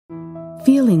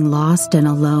Feeling lost and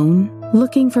alone?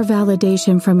 Looking for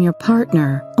validation from your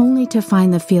partner, only to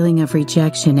find the feeling of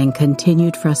rejection and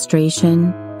continued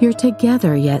frustration? You're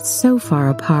together yet so far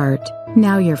apart.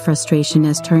 Now your frustration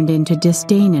has turned into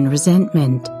disdain and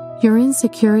resentment. Your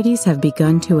insecurities have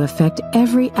begun to affect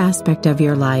every aspect of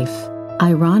your life.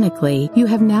 Ironically, you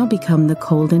have now become the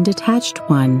cold and detached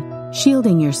one,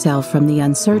 shielding yourself from the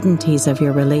uncertainties of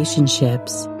your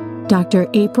relationships. Dr.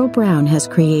 April Brown has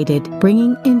created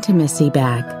Bringing Intimacy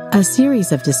Back, a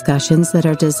series of discussions that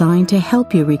are designed to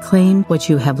help you reclaim what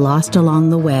you have lost along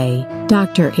the way.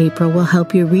 Dr. April will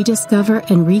help you rediscover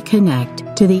and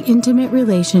reconnect to the intimate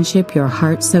relationship your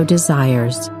heart so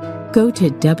desires. Go to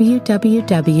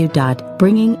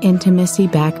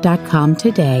www.bringingintimacyback.com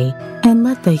today and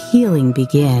let the healing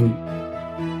begin.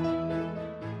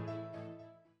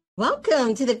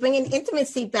 Welcome to the Bringing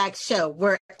Intimacy Back show,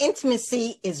 where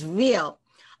intimacy is real.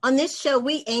 On this show,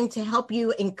 we aim to help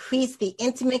you increase the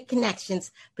intimate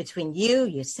connections between you,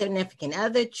 your significant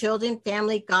other, children,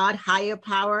 family, God, higher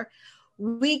power.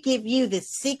 We give you the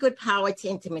secret power to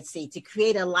intimacy to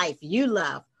create a life you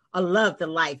love or love the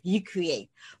life you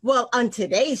create. Well, on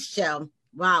today's show,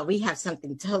 wow, we have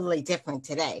something totally different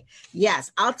today.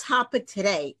 Yes, our topic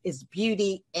today is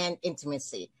beauty and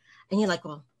intimacy. And you're like,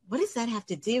 well, what does that have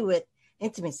to do with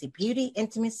intimacy? Beauty,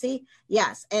 intimacy?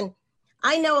 Yes. And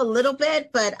I know a little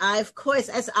bit, but of course,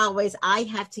 as always, I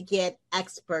have to get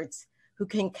experts who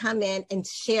can come in and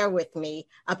share with me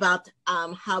about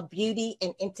how beauty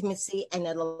and intimacy and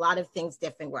a lot of things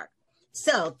different work.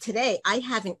 So today I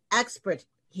have an expert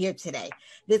here today.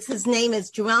 His name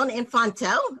is Jerome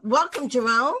Infantado. Welcome,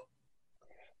 Jerome.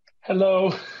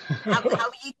 Hello. How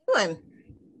are you doing?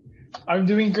 I'm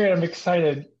doing great. I'm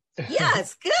excited.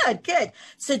 Yes, good.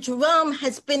 So Jerome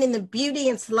has been in the beauty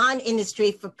and salon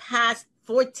industry for past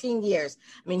 14 years.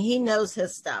 I mean, he knows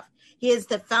his stuff. He is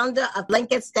the founder of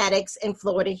Blink Aesthetics in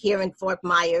Florida, here in Fort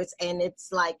Myers. And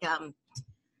it's like,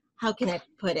 how can I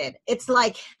put it? It's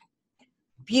like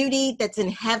beauty that's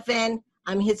in heaven.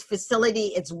 His facility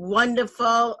is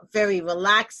wonderful, very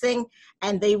relaxing,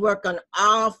 and they work on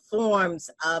all forms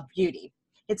of beauty.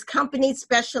 Its company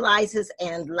specializes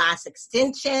in lash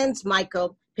extensions,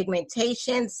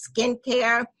 micropigmentation,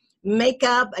 skincare,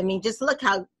 makeup. I mean, just look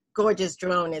how gorgeous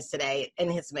Jerome is today in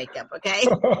his makeup, okay?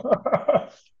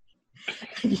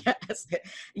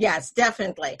 Yes,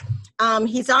 definitely.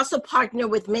 He's also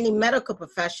partnered with many medical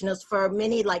professionals for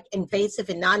many like invasive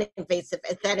and non-invasive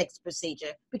aesthetics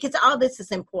procedure, because all this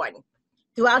is important.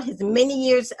 Throughout his many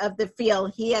years of the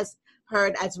field, he has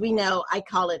heard, as we know, I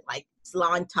call it like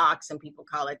salon talk, some people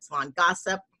call it salon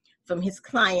gossip, from his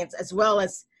clients, as well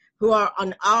as who are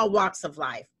on all walks of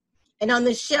life. And on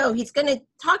the show, he's going to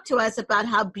talk to us about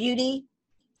how beauty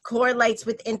correlates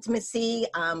with intimacy.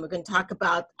 We're going to talk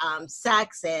about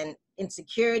sex and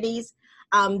insecurities.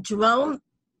 Jerome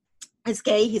is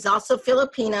gay. He's also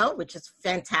Filipino, which is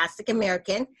fantastic,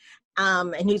 American.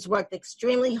 And he's worked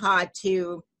extremely hard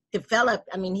to develop.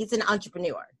 I mean, he's an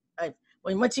entrepreneur.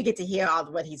 Once you get to hear all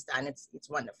of what he's done, it's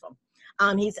wonderful.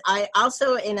 He's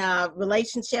also in a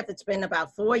relationship that's been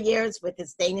about 4 years with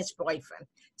his Danish boyfriend.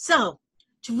 So,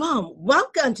 Jerome,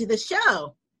 welcome to the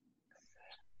show.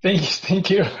 Thank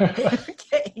you.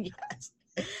 Okay,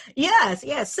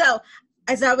 yes. So,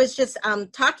 as I was just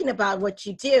talking about what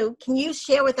you do, can you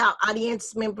share with our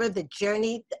audience member the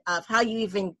journey of how you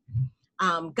even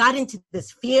got into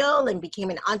this field and became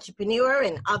an entrepreneur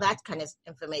and all that kind of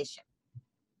information?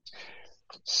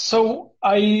 So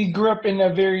I grew up in a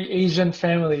very Asian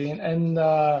family, and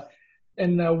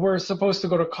we're supposed to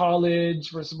go to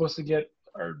college. We're supposed to get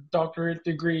our doctorate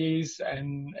degrees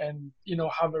and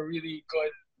have a really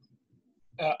good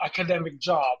academic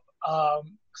job.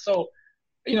 So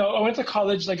I went to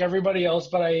college like everybody else,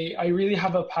 but I really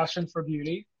have a passion for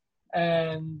beauty,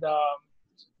 and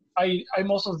I'm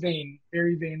also vain,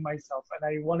 very vain myself, and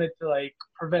I wanted to like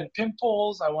prevent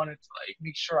pimples. I wanted to like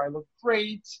make sure I look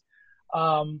great.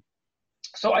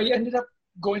 So I ended up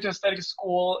going to aesthetic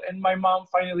school, and my mom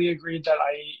finally agreed that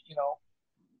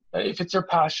if it's your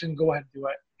passion, go ahead and do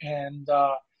it.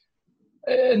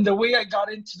 And the way I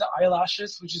got into the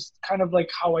eyelashes, which is kind of like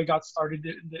how I got started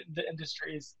in the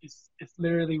industry, is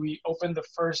literally we opened the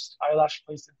first eyelash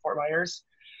place in Fort Myers.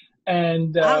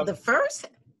 And the first?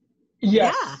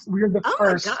 Yes, yeah. We were the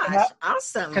first. Oh my gosh,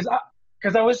 awesome.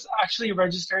 Because I was actually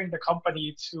registering the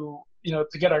company to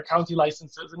get our county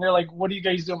licenses, and they're like, "What do you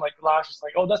guys do?" I'm like, "Lashes."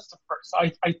 Like, "Oh, that's the first."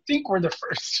 I think we're the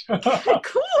first.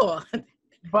 Cool.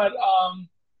 But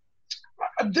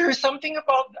there's something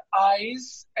about the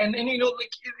eyes, and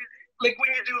like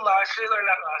when you do lashes or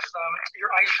not lashes, your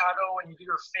eyeshadow when you do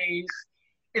your face,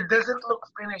 it doesn't look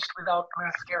finished without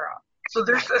mascara. So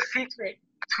there's a secret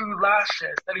to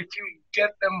lashes that if you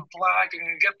get them black and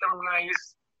you get them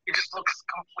nice, it just looks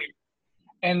complete.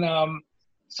 And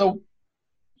so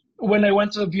when I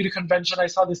went to a beauty convention, I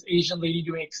saw this Asian lady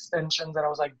doing extensions, and I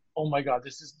was like, "Oh my God,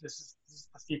 this is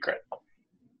the secret,"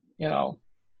 you know.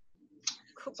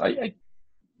 Cool. So I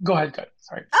go ahead, good.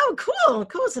 Sorry. Oh,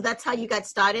 cool. So that's how you got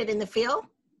started in the field?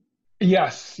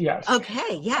 Yes.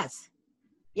 Okay. Yes.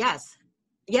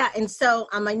 Yeah. And so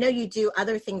I know you do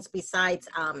other things besides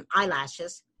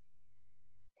eyelashes.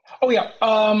 Oh yeah.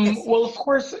 Yes. Well, of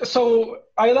course. So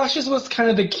eyelashes was kind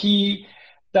of the key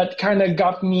that kind of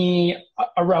got me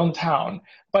around town.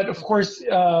 But of course,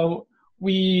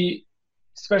 we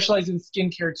specialize in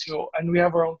skincare too, and we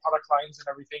have our own product lines and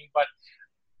everything. But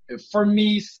for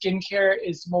me, skincare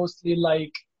is mostly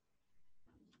like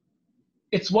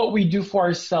it's what we do for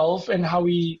ourselves and how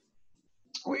we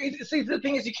see. The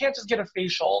thing is, you can't just get a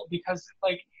facial because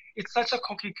like it's such a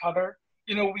cookie cutter.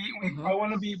 You know, I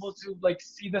want to be able to like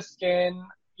see the skin,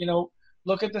 you know,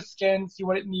 look at the skin, see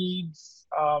what it needs.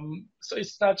 So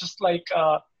it's not just like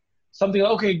something,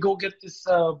 okay, go get this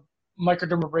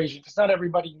microdermabrasion, because not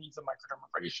everybody needs a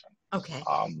microdermabrasion. Okay.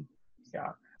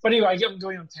 Yeah. But anyway, I'm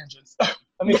going on tangents.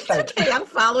 I'm excited. Okay, I'm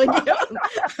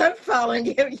following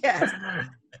you. Yes.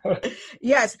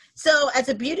 Yes. So as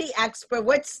a beauty expert,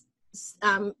 what's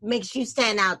makes you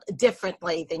stand out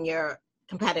differently than your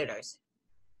competitors?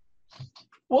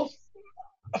 Well,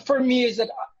 for me is that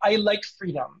I like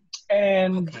freedom,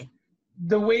 and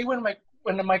the way when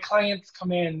my clients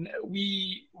come in,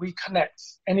 we connect,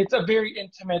 and it's a very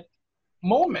intimate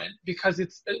moment because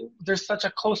there's such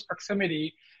a close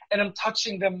proximity, and I'm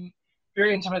touching them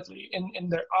very intimately in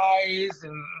their eyes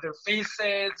and their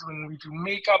faces. When we do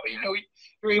makeup, you know,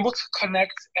 you're able to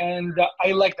connect, and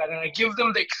I like that, and I give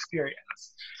them the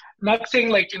experience. Not saying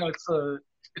like, you know,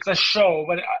 it's a show,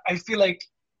 but I feel like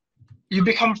you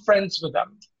become friends with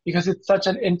them because it's such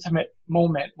an intimate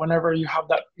moment whenever you have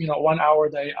that, you know, 1 hour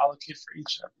that I allocate for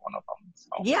each one of them. So.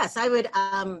 Yes, I would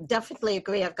definitely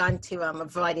agree. I've gone to a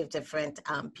variety of different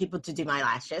people to do my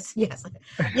lashes. Yes.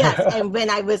 And when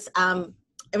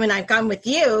I've gone with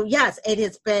you, yes, it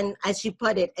has been, as you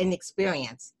put it, an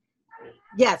experience.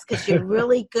 Yes, because you're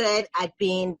really good at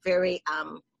being very,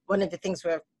 one of the things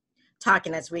we're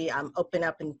talking as we open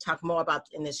up and talk more about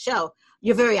in this show,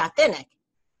 you're very authentic.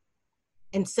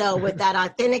 And so with that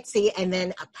authenticity and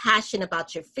then a passion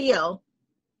about your field,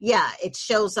 yeah, it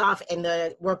shows off in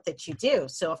the work that you do.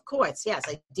 So of course, yes,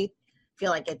 I do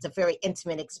feel like it's a very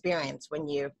intimate experience when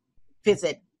you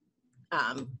visit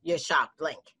your shop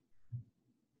link.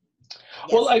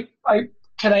 Yes. Well, I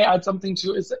can I add something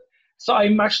too? So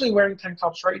I'm actually wearing tank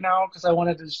tops right now because I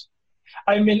wanted to.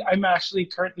 I'm actually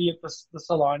currently at the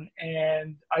salon,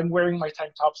 and I'm wearing my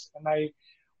tank tops, and I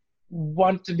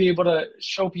want to be able to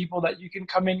show people that you can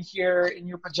come in here in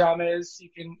your pajamas. You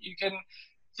can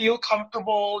feel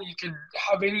comfortable. You can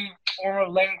have any form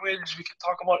of language. We can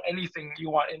talk about anything you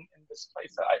want in this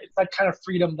place. It's that kind of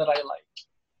freedom that I like.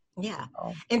 Yeah,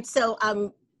 and so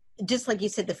just like you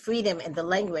said, the freedom and the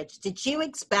language. Did you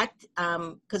expect?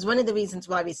 Because one of the reasons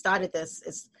why we started this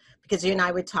is because you and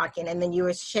I were talking, and then you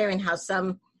were sharing how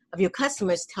some of your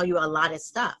customers tell you a lot of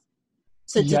stuff.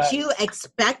 So did you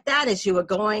expect that as you were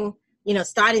going, you know,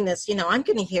 starting this, you know, I'm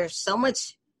going to hear so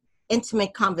much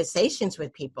intimate conversations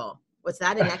with people. Was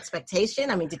that an expectation?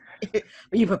 I mean,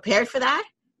 were you prepared for that?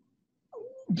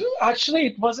 Actually,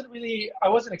 it wasn't really, I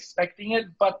wasn't expecting it,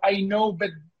 but I know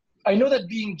that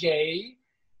being gay,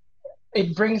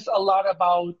 it brings a lot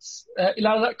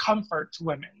of comfort to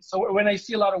women. So when I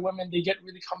see a lot of women, they get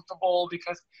really comfortable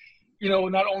because, you know,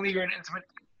 not only you're in intimate,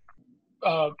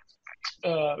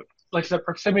 like the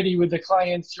proximity with the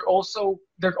clients, they're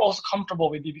also comfortable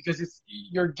with you because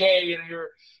you're gay and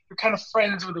you're kind of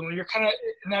friends with them. You're kind of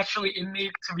naturally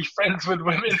innate to be friends with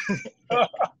women.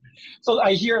 So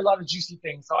I hear a lot of juicy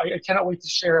things. So I cannot wait to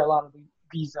share a lot of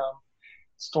these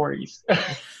stories.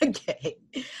 Okay.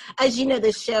 As you know,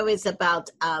 the show is about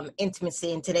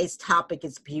intimacy, and today's topic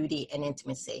is beauty and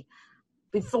intimacy.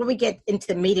 Before we get into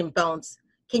the meat and bones,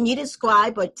 can you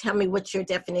describe or tell me what your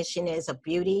definition is of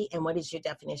beauty and what is your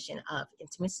definition of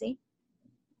intimacy?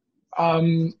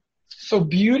 So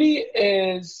beauty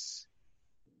is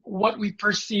what we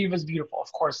perceive as beautiful.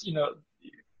 Of course, you know,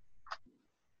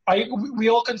 we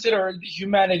all consider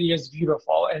humanity as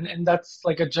beautiful, and that's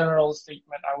like a general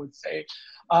statement, I would say.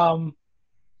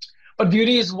 But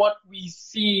beauty is what we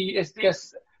see as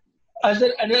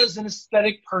an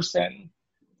aesthetic person.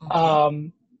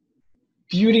 Okay.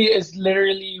 Beauty is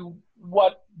literally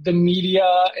what the media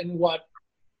and what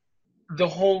the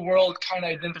whole world kind of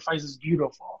identifies as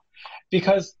beautiful.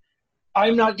 Because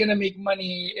I'm not going to make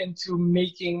money into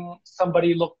making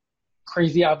somebody look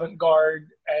crazy avant-garde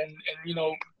and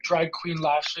drag queen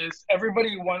lashes.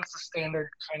 Everybody wants a standard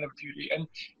kind of beauty.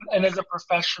 And as a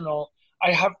professional,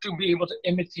 I have to be able to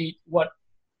imitate what,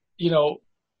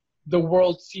 the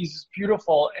world sees as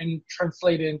beautiful and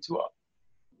translate it into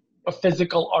a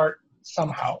physical art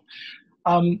somehow.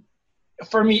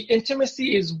 For me,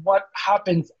 intimacy is what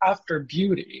happens after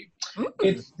beauty.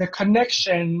 It's the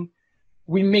connection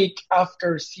we make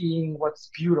after seeing what's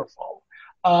beautiful.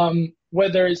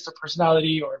 Whether it's the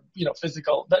personality or,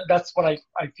 physical, that's what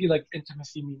I feel like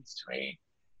intimacy means to me.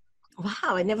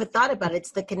 Wow, I never thought about it.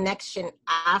 It's the connection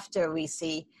after we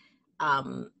see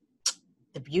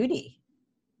the beauty.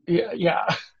 Yeah.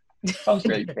 Sounds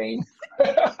great, Jane.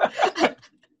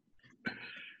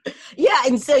 Yeah,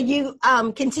 and so you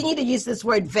continue to use this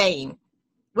word vain.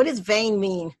 What does vain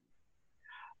mean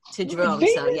to Jerome?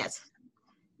 So yes.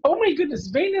 Oh my goodness,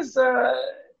 vain is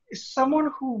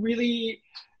someone who really,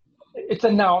 it's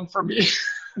a noun for me.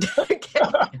 Okay.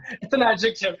 It's an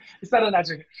adjective. It's not an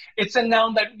adjective. It's a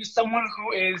noun that someone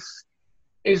who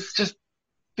is just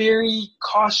very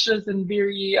cautious and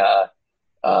very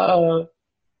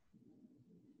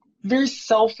very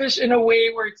selfish in a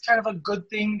way where it's kind of a good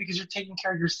thing because you're taking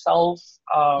care of yourself.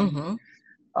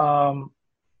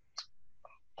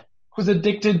 Who's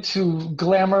addicted to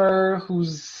glamour,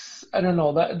 who's, I don't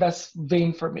know, that's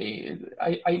vain for me.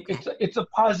 It's a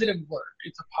positive word.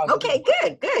 It's a positive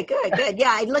word. Good.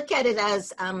 Yeah, I look at it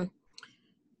as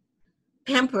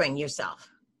pampering yourself.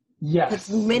 Yes. Because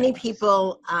many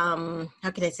people, how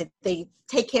can I say, they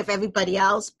take care of everybody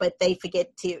else, but they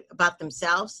forget about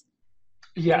themselves.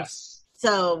 Yes.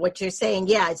 So what you're saying,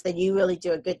 is that you really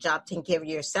do a good job taking care of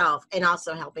yourself and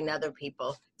also helping other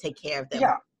people take care of them.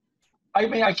 Yeah. I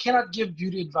mean, I cannot give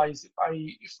beauty advice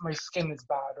if my skin is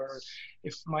bad or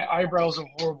if my eyebrows are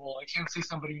horrible. I can't say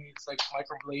somebody needs like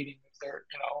microblading if they're,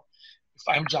 if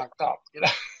I'm jacked up,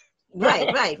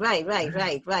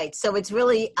 Right. So it's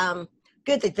really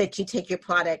good that you take your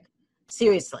product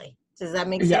seriously. Does that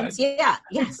make sense? Yeah.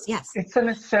 Yes. It's a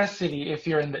necessity if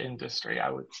you're in the industry, I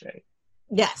would say.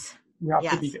 Yes. You have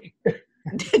to be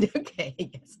Okay.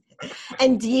 Yes.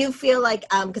 And do you feel like,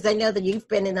 because I know that you've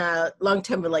been in a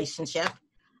long-term relationship,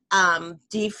 do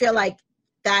you feel like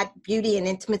that beauty and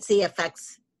intimacy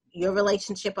affects your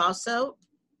relationship also?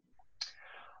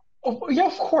 Oh, yeah,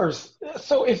 of course.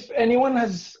 So if anyone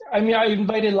has, I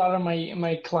invited a lot of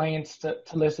my clients to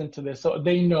listen to this, so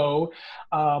they know.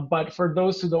 But for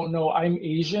those who don't know, I'm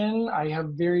Asian. I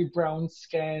have very brown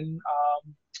skin.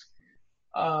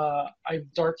 I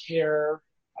have dark hair.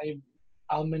 I have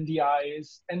almondy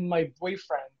eyes, and my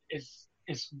boyfriend is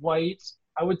white.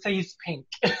 I would say he's pink.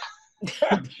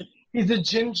 He's a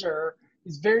ginger.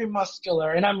 He's very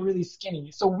muscular, and I'm really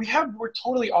skinny. So we're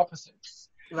totally opposites.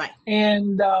 Right.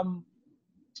 And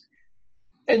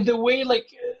the way like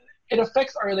it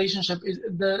affects our relationship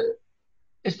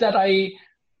is that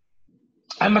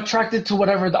I'm attracted to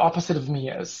whatever the opposite of me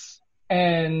is.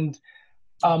 And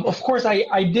of course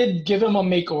I did give him a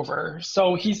makeover.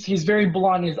 So he's very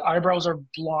blonde, his eyebrows are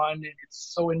blonde and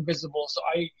it's so invisible. So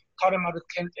I taught him how to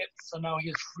tint it. So now he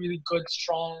has really good,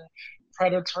 strong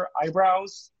predator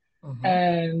eyebrows. Mm-hmm.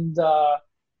 And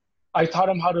I taught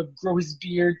him how to grow his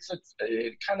beard, so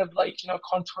it kind of like,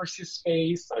 contours his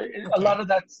face. Okay. A lot of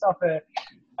that stuff,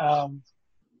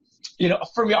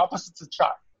 for me, opposites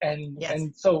attract. And yes.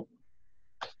 And so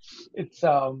it's,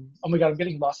 oh my God, I'm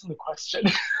getting lost in the question.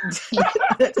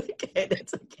 That's okay.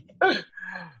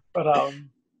 But,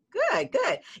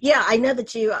 Good. Yeah, I know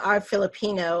that you are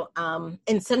Filipino.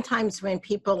 And sometimes when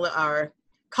people are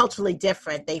culturally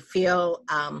different, they feel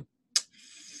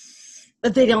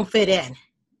that they don't fit in.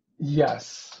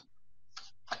 Yes.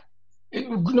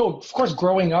 Of course,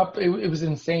 growing up, it was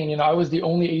insane. I was the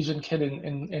only Asian kid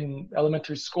in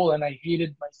elementary school, and I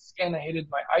hated my skin. I hated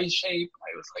my eye shape.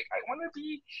 I was like, I want to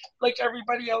be like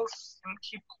everybody else and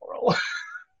keep coral.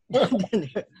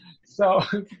 So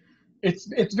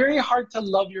it's very hard to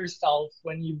love yourself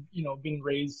when you've been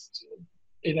raised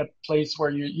in a place where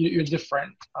you're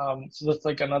different. So that's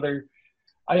like another.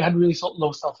 I had really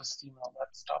low self-esteem and all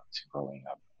that stuff too growing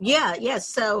up. Yeah.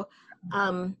 So,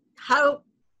 how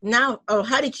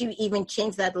did you even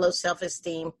change that low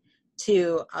self-esteem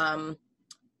to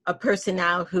a person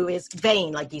now who is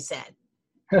vain, like you said?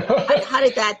 How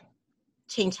did that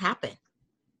change happen?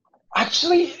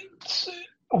 Actually,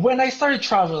 when I started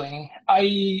traveling,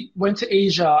 I went to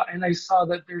Asia and I saw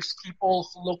that there's people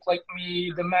who look like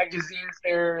me. The magazines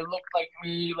there look like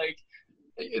me. Like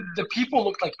the people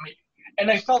look like me. And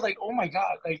I felt like, oh my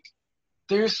God, like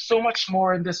there's so much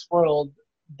more in this world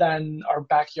than our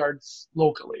backyards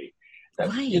locally.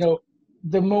 that, Right.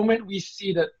 the moment we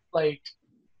see that, like,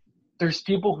 there's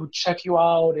people who check you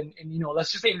out and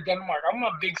let's just say in Denmark. I'm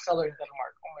a big seller in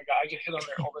Denmark. Oh my God, I get hit on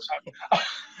there all the time.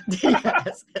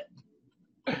 Yes.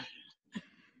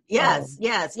 Yes,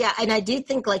 yes, yeah. And I do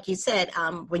think, like you said,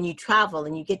 when you travel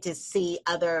and you get to see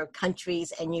other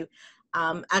countries and you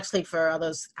actually for all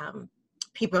those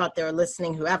people out there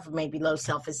listening who have maybe low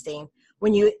self-esteem,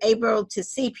 when you're able to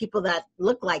see people that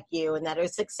look like you and that are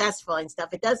successful and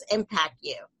stuff, it does impact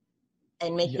you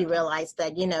and make you realize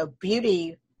that,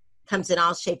 beauty comes in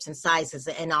all shapes and sizes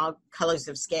and all colors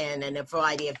of skin and a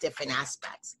variety of different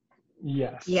aspects.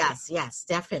 Yes. Yes, yes,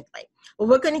 definitely. Well,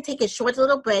 we're going to take a short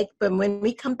little break, but when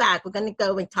we come back, we're going to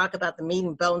go and talk about the meat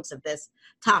and bones of this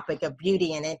topic of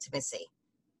beauty and intimacy.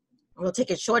 We'll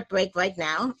take a short break right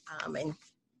now and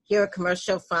hear a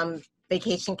commercial from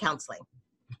Vacation Counseling.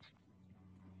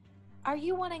 Are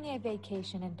you wanting a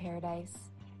vacation in paradise?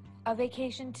 A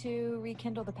vacation to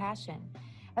rekindle the passion?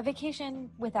 A vacation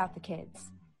without the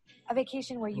kids? A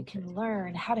vacation where you can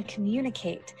learn how to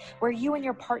communicate, where you and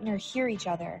your partner hear each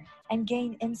other and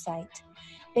gain insight.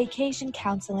 Vacation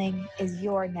Counseling is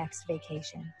your next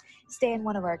vacation. Stay in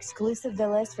one of our exclusive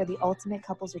villas for the ultimate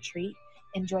couples retreat.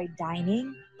 Enjoy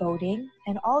dining, boating,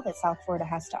 and all that South Florida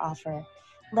has to offer.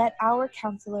 Let our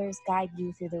counselors guide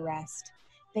you through the rest.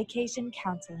 Vacation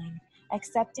Counseling,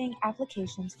 accepting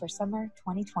applications for summer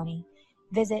 2020.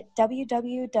 Visit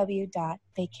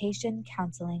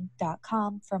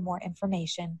www.vacationcounseling.com for more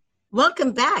information.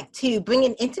 Welcome back to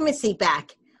Bringing Intimacy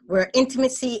Back, where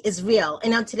intimacy is real.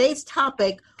 And on today's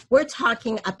topic, we're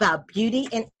talking about beauty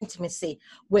and intimacy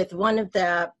with one of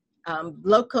the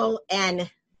local and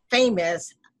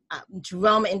famous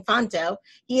Jerome Infantado.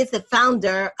 He is the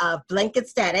founder of Blanket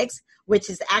Statics, which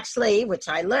is actually, which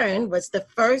I learned, was the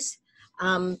first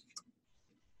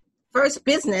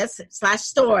business /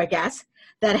 store, I guess,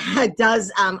 that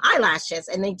does eyelashes,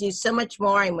 and they do so much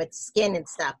more and with skin and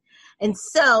stuff. And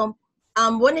so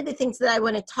one of the things that I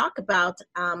want to talk about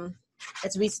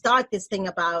as we start this thing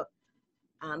about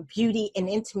beauty and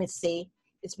intimacy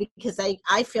is because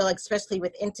I feel like, especially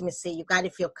with intimacy, you've got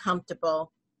to feel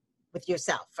comfortable with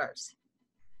yourself first.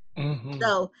 Mm-hmm.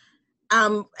 So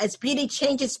as beauty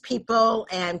changes people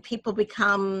and people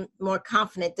become more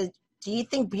confident, do you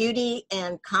think beauty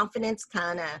and confidence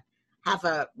kind of have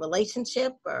a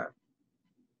relationship? Or?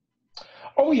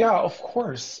 Oh yeah, of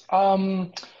course.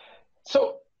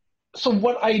 So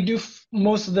what I do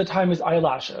most of the time is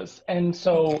eyelashes, and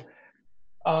so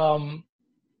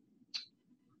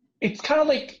it's kind of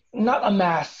like not a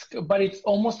mask, but it's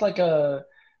almost like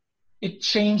it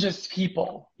changes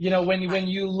people. When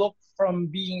you look from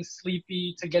being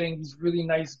sleepy to getting these really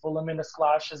nice voluminous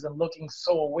lashes and looking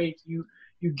so awake, you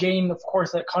gain, of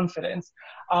course, that confidence.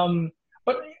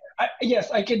 But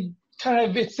yes, I could kind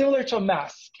of, it's similar to a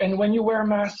mask. And when you wear a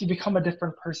mask, you become a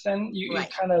different person. You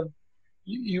kind of,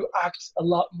 you act a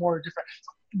lot more different.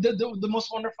 The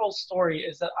most wonderful story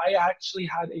is that I actually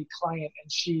had a client,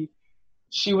 and she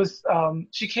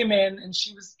came in and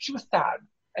she was sad.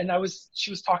 And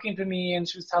she was talking to me, and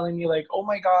she was telling me, like, oh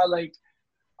my God, like,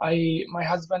 my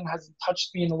husband hasn't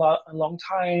touched me in a long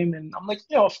time. And I'm like,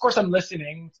 of course I'm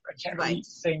listening. I can't really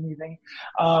say anything.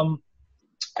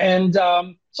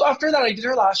 So after that, I did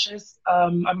her lashes.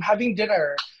 I'm having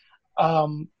dinner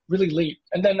really late.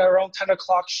 And then around 10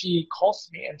 o'clock, she calls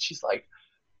me and she's like,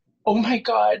 oh my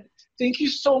God, thank you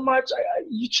so much.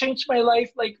 You changed my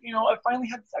life. Like, I finally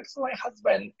had sex with my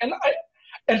husband. And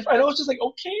I was just like,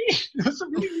 okay, it was a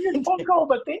really weird phone call,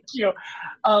 but thank you.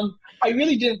 I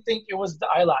really didn't think it was the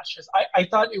eyelashes. I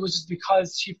thought it was just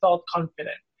because she felt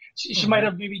confident. She might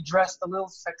have maybe dressed a little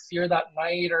sexier that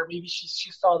night, or maybe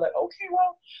she saw that, okay,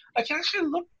 well, I can actually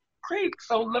look great,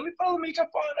 so let me put all the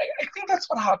makeup on. I think that's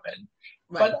what happened.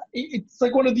 Right. But it's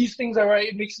like one of these things where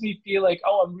it makes me feel like,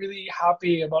 oh, I'm really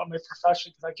happy about my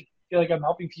profession because I can feel like I'm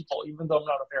helping people, even though I'm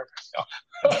not a therapist.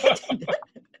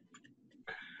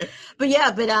 But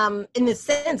in the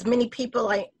sense, many people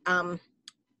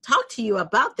talk to you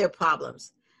about their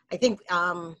problems. I think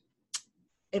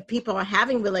if people are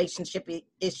having relationship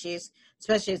issues,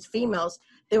 especially as females,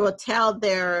 they will tell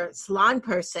their salon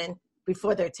person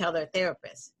before they tell their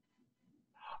therapist.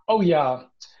 Oh yeah,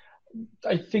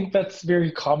 I think that's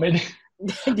very common.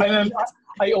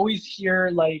 I always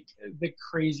hear like the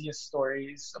craziest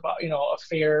stories about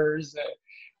affairs.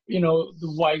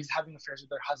 The wives having affairs with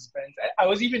their husbands. I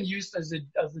was even used as a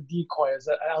decoy, as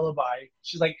an alibi.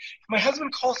 She's like, my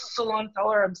husband calls the salon,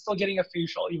 tell her I'm still getting a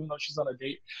facial, even though she's on a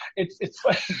date. It's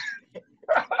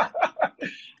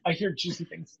I hear juicy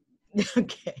things.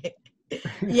 Okay.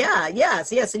 Yeah.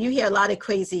 So you hear a lot of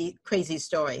crazy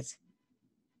stories.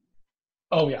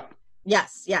 Oh yeah.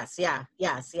 Yes, yes, yeah,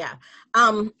 yes, yeah.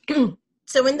 Um,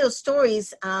 so in those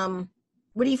stories,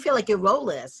 what do you feel like your role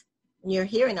is when you're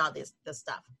hearing all this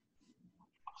stuff?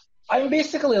 I'm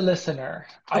basically a listener.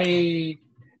 Okay,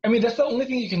 I mean, that's the only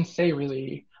thing you can say,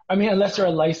 really. I mean, unless you're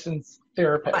right, a licensed right,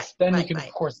 therapist, then you right, can, of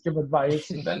right. course, give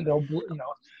advice, and then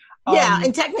Yeah, um,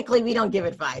 and technically we don't give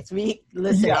advice. We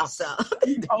listen also.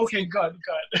 yes. Okay, good,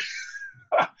 good.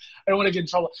 I don't want to get in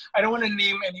trouble. I don't want to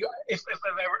name any. If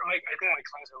I've ever, like, I think my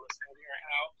clients are listening to me right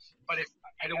now, but if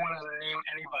I don't want to name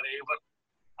anybody, but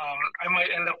I might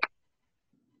end up,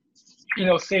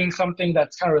 saying something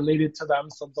that's kind of related to them,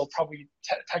 so they'll probably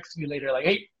text me later, like,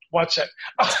 "Hey, watch it."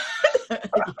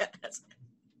 Yes.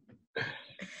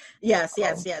 Yes,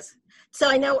 yes, um, yes. So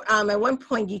I know at one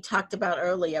point you talked about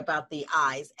earlier about the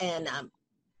eyes and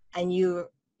your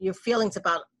feelings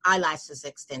about eyelashes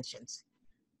extensions.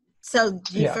 So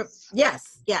yes.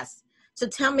 yes, yes. So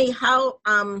tell me how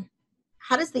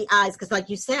does the eyes, because like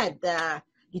you said,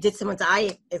 you did someone's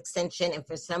eye extension and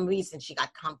for some reason she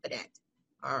got confident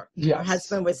or her Yes.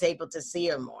 husband was able to see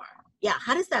her more. Yeah,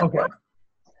 how does that Okay. work?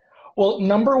 Well,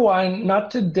 number one, not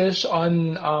to dish on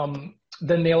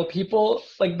the nail people.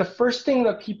 Like the first thing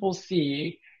that people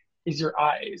see is your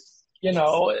eyes. Yes,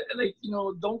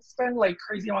 Don't spend like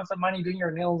crazy amounts of money doing your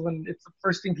nails when it's the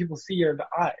first thing people see are the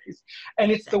eyes.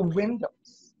 And it's the exactly.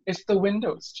 windows. It's the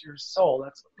windows to your soul.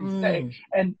 That's what they say. Mm,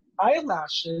 And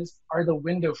eyelashes are the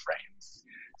window frames.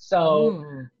 So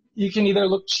mm. you can either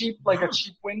look cheap like a Wow.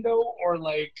 cheap window or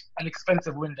like an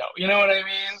expensive window. You know what I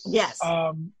mean? Yes.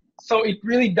 So it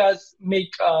really does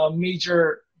make a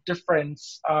major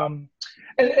difference. And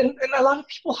a lot of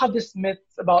people have this myth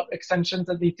about extensions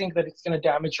that they think that it's going to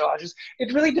damage your lashes.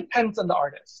 It really depends on the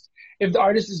artist. If the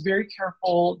artist is very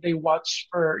careful, they watch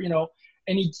for,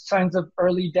 any signs of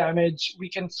early damage, we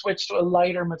can switch to a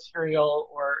lighter material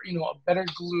or, a better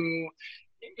glue.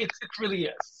 It really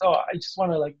is. So I just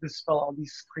want to like dispel all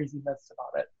these crazy myths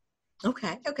about it.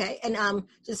 Okay, okay. And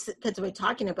just because we're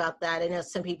talking about that, I know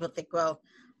some people think, well,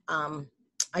 um,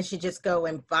 I should just go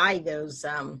and buy those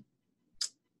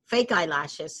fake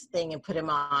eyelashes thing and put them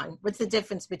on. What's the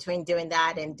difference between doing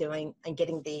that and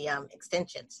getting the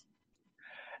extensions?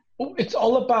 It's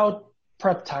all about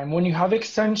prep time. When you have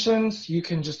extensions, you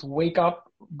can just wake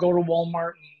up, go to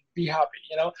Walmart, and be happy.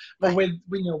 But Right.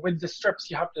 with the strips,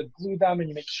 you have to glue them and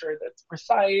you make sure that it's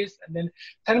precise. And then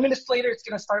 10 minutes later, it's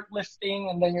gonna start lifting,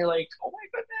 and then you're like, oh my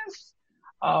goodness.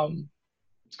 Um,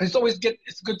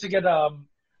 it's good to get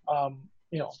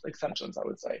extensions, I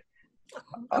would say.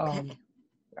 Okay. Um,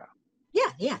 yeah.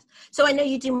 Yeah, yeah. So I know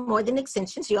you do more than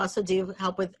extensions. You also do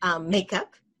help with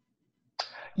makeup.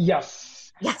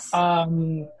 Yes. Yes.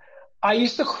 I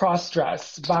used to cross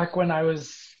dress back when I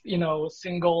was,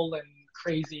 single and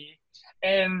crazy.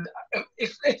 And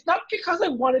it's not because I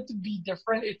wanted to be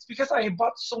different. It's because I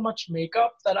bought so much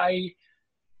makeup that I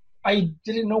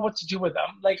didn't know what to do with them.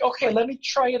 Like, okay, Right. let me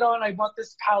try it on. I bought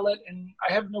this palette and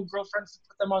I have no girlfriends to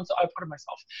put them on, so I put it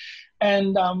myself.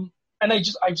 And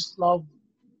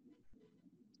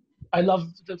I love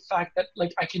the fact that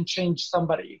like I can change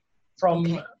somebody from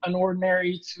Okay. an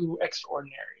ordinary to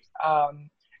extraordinary.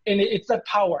 And it's that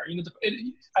power.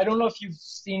 I don't know if you've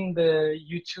seen the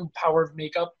YouTube Power of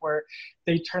Makeup where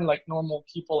they turn like normal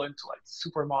people into like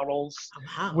supermodels Oh,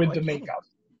 wow. with the Okay. makeup.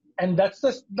 And that's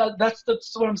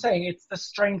what I'm saying. It's the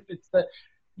strength.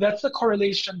 That's the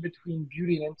correlation between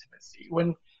beauty and intimacy.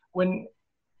 When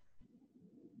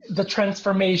the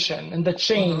transformation and the Mm-hmm.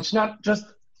 change, not just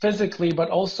physically,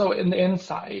 but also in the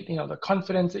inside, the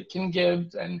confidence it can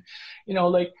give, and,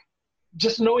 like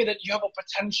just knowing that you have a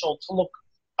potential to look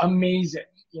amazing,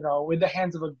 with the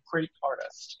hands of a great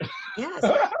artist. Yes.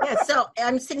 Yeah. So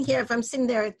I'm sitting here, if I'm sitting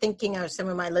there thinking, or some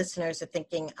of my listeners are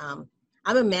thinking, I'm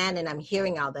a man and I'm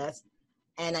hearing all this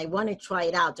and I want to try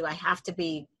it out. Do I have to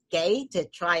be gay to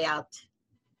try out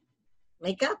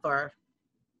makeup or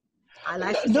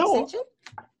eyelashes No, extension?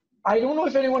 I don't know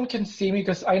if anyone can see me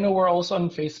because I know we're also on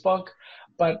Facebook,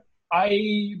 but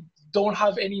I don't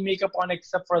have any makeup on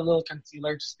except for a little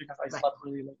concealer just because I Right. slept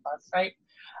really late last night.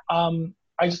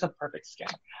 I just have perfect skin.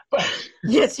 But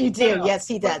Yes, you no, no, do. no. Yes,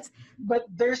 he But does. but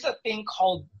there's a thing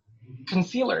called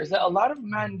concealers that a lot of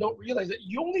men don't realize that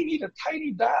you only need a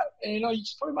tiny dab, and you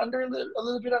just put them under a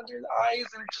little bit under the eyes,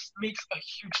 and it just makes a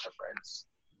huge difference.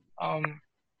 Um,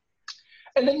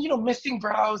 and then missing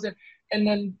brows, and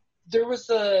then there was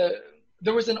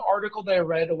an article that I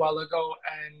read a while ago,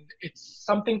 and it's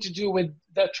something to do with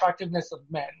the attractiveness of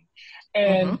men.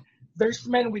 Mm-hmm. And there's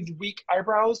men with weak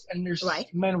eyebrows and there's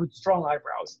Right. men with strong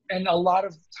eyebrows. And a lot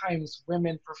of times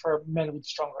women prefer men with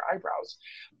stronger eyebrows.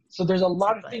 So there's a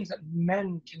lot of Exactly. things that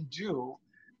men can do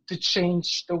to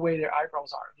change the way their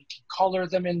eyebrows are. We can color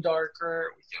them in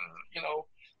darker. We can,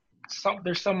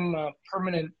 there's some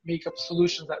permanent makeup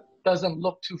solutions that doesn't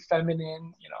look too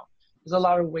feminine. There's a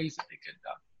lot of ways that they could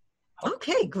help.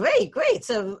 Okay, great.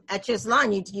 So at your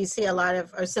salon, you see a lot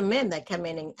of, or some men that come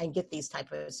in and get these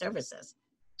type of services.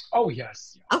 Oh,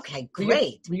 yes. Okay,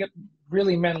 great. We get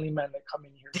really manly men that come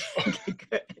in here.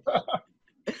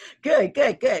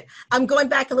 Okay, good. I'm going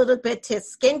back a little bit to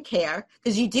skincare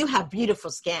because you do have beautiful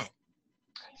skin.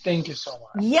 Thank you so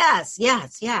much. Yes.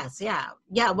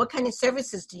 Yeah. What kind of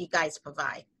services do you guys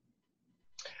provide?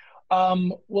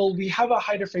 Well, we have a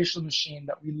hydrofacial machine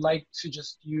that we like to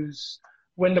just use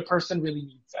when the person really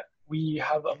needs it. We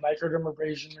have a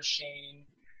microdermabrasion machine.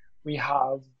 We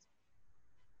have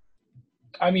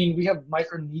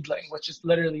micro needling, which is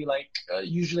literally like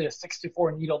usually a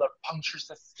 64 needle that punctures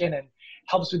the skin and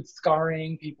helps with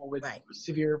scarring, people with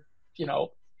severe,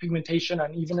 pigmentation,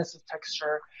 unevenness of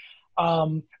texture.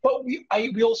 But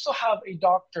we also have a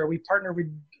doctor. We partner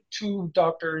with two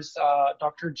doctors,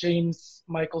 Dr. James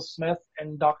Michael Smith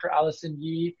and Dr. Allison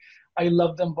Yee. I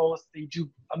love them both. They do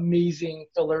amazing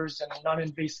fillers and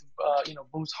non-invasive,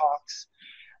 Botox.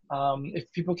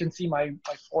 If people can see my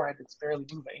forehead, it's barely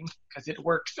moving because it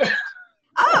works.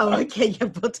 Oh, okay. You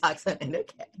have Botox on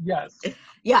it. Okay.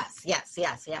 Yes.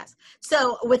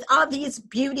 So with all these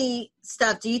beauty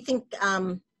stuff, do you think,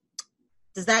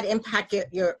 does that impact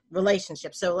your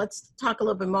relationship? So let's talk a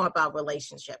little bit more about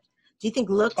relationships. Do you think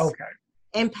looks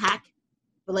impact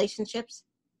relationships?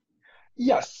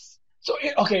 Yes. So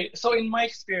in my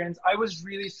experience, I was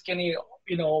really skinny,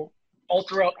 all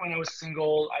throughout when I was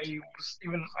single. I was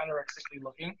even anorexically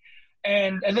looking.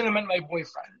 And then I met my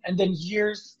boyfriend. And then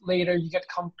years later, you get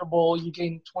comfortable, you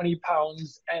gain 20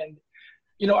 pounds. And,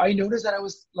 I noticed that I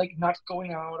was like not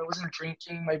going out. I wasn't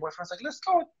drinking. My boyfriend was like, let's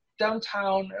go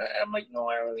downtown. And I'm like, no,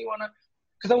 I really want to,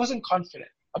 because I wasn't confident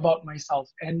about myself.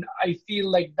 And I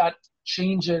feel like that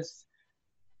changes,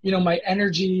 my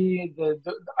energy.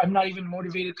 I'm not even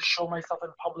motivated to show myself in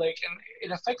public. And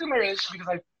it affected my relationship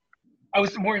because I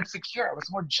was more insecure. I was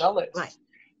more jealous. Right.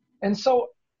 And so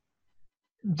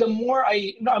the more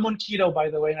I'm on keto, by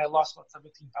the way, and I lost about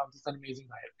 17 pounds. It's an amazing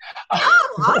diet.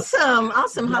 Oh,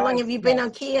 awesome. How long have you been on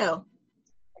keto?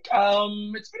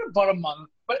 It's been about a month,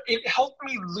 but it helped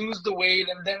me lose the weight.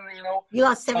 And then, You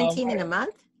lost 17 in a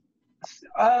month?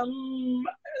 A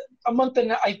month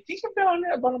and I think I've been on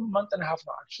it about a month and a half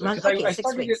now, actually. Okay,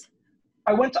 6 weeks.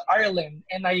 I went to Ireland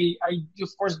and I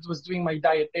of course was doing my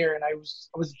diet there, and I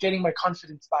was getting my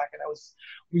confidence back, and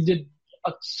we did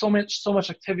so much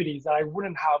activities that I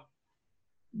wouldn't have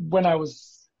when I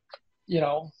was,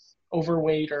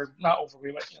 overweight, or not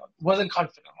overweight, but wasn't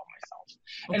confident about myself.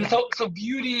 Okay. And so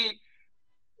beauty,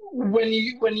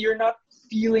 when you're not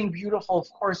feeling beautiful, of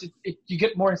course you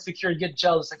get more insecure, you get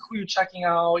jealous, like who you checking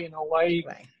out, why.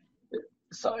 Right.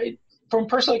 So from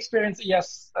personal experience,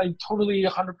 yes, I totally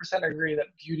 100% agree that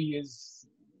beauty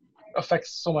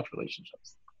affects so much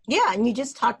relationships. Yeah, and you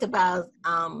just talked about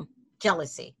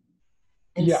jealousy.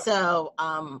 And so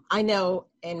I know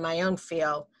in my own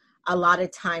field, a lot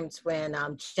of times when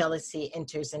jealousy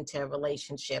enters into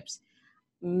relationships,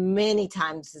 many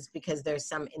times it's because there's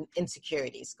some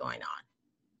insecurities going on.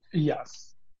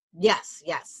 Yes.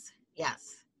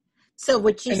 So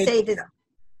would you say that?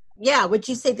 Yeah, would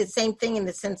you say the same thing in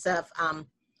the sense of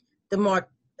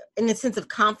in the sense of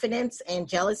confidence and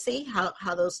jealousy?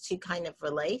 How those two kind of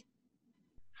relate?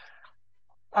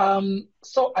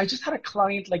 So I just had a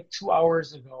client like 2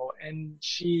 hours ago, and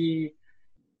she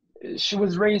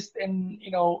was raised in,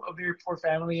 a very poor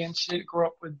family, and she grew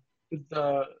up with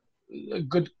a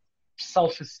good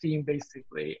self-esteem,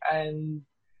 basically. And,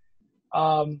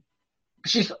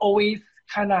 she's always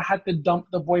kind of had to dump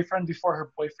the boyfriend before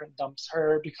her boyfriend dumps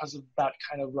her because of that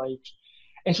kind of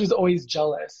and she was always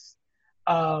jealous.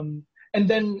 And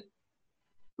then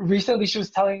recently she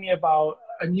was telling me about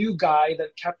a new guy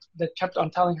that kept on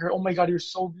telling her, oh my God, you're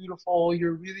so beautiful.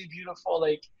 You're really beautiful.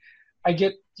 Like, I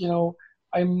get,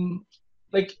 I'm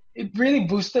like, it really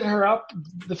boosted her up,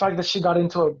 the fact that she got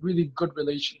into a really good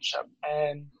relationship,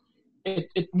 and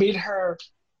it made her,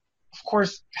 of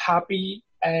course, happy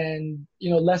and,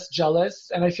 less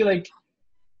jealous. And I feel like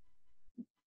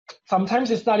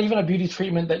sometimes it's not even a beauty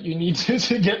treatment that you need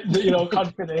to get,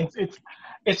 confidence.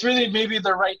 It's really maybe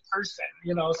the right person,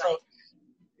 so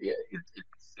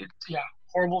it's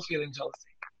horrible feeling, jealousy.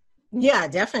 Yeah,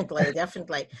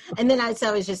 definitely. And then I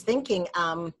was just thinking,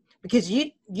 because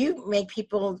you make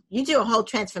people, you do a whole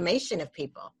transformation of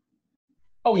people.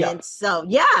 Oh yeah. And so,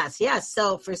 yes.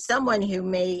 So for someone who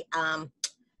may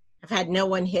have had no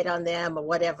one hit on them or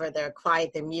whatever. They're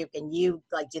quiet, they're mute, and you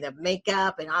like do their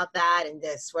makeup and all that, and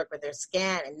just work with their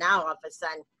skin. And now all of a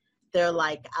sudden, they're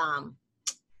like,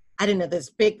 I don't know, this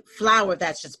big flower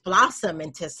that's just blossomed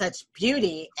into such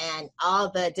beauty, and all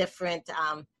the different.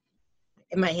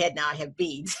 In my head now, I have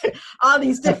beads. All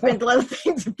these different little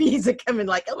things, beads are coming.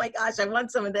 Like, oh my gosh, I want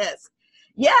some of this.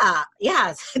 Yeah,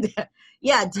 yes,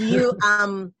 yeah. Do you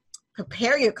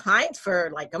prepare your clients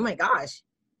for like, oh my gosh,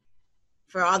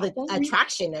 for all the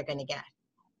attraction they're going to get?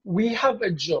 We have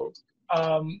a joke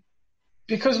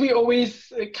because we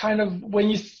always kind of, when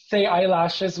you say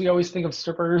eyelashes, we always think of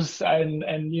strippers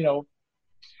and you know,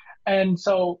 and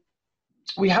so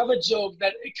we have a joke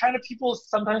that it kind of people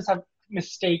sometimes have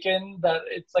mistaken that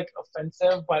it's like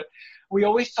offensive, but we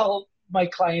always tell my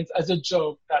clients as a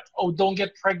joke that, oh, don't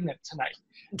get pregnant tonight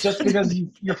just because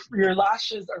your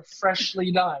lashes are freshly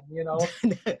done, you know.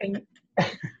 And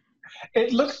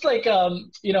it looks like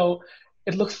you know,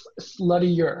 it looks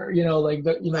sluttier, you know, like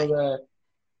the, you know, the,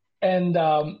 and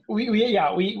we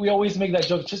always make that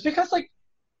joke just because, like,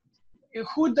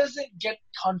 who doesn't get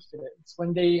confidence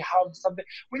when they have something,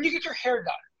 when you get your hair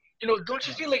done, you know, don't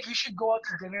you feel like you should go out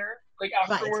to dinner like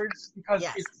afterwards because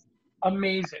it's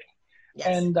amazing? Yes.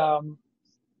 And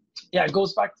yeah, it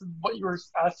goes back to what you were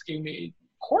asking me.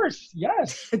 Of course,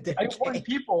 yes. Okay. I warn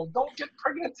people, don't get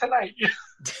pregnant tonight.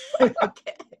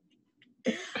 Okay.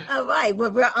 All right.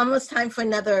 Well, we're almost time for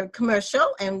another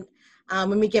commercial, and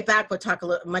when we get back, we'll talk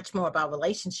much more about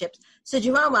relationships. So,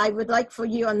 Jerome, I would like for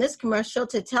you on this commercial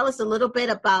to tell us a little bit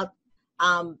about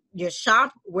your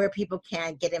shop, where people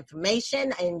can get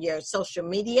information, and your social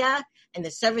media and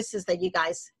the services that you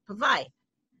guys provide.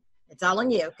 It's all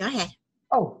on you. Go ahead.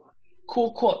 Oh,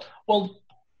 cool. Well,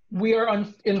 we are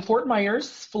in Fort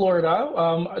Myers,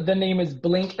 Florida. The name is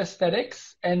Blink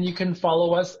Aesthetics, and you can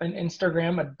follow us on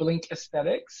Instagram at Blink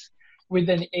Aesthetics with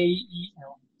an A-E,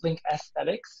 Blink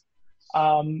Aesthetics.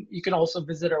 You can also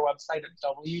visit our website at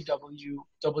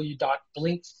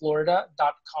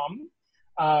www.blinkflorida.com.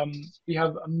 We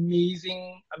have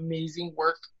amazing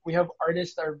work. We have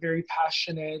artists that are very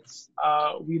passionate.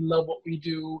 We love what we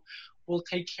do. We'll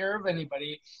take care of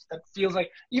anybody that feels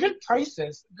like, even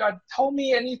prices. God, tell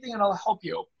me anything and I'll help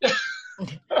you.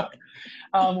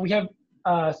 We have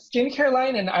a skincare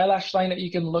line and eyelash line that you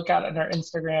can look at on our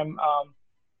Instagram.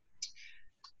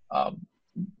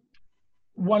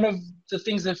 One of the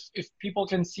things, if people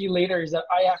can see later, is that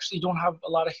I actually don't have a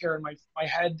lot of hair in my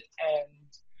head,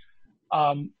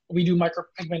 and we do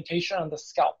micropigmentation on the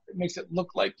scalp. It makes it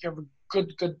look like you have a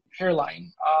good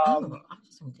hairline. Awesome.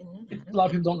 A lot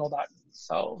of people don't know that.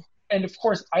 So, and of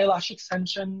course, eyelash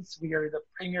extensions. We are the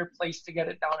premier place to get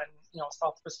it down in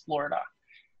Southwest Florida,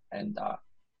 and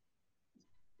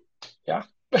yeah,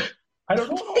 I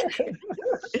don't know.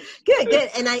 Good.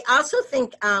 And I also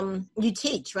think you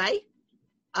teach, right?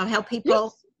 Help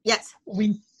people. Yes.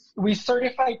 We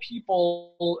certify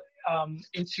people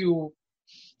into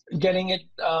getting it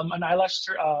an eyelash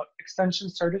extension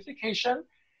certification.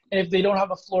 And if they don't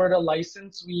have a Florida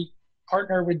license, we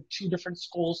partner with 2 different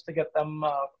schools to get them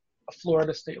a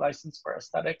Florida state license for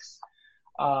aesthetics.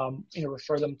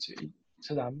 Refer them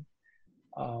to them.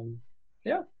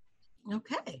 Yeah.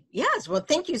 Okay. Yes. Well,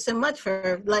 thank you so much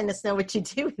for letting us know what you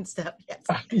do and stuff. Yes.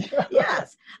 Yeah.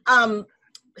 Yes.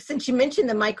 Since you mentioned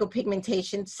the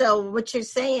micropigmentation, so what you're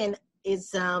saying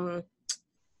is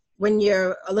when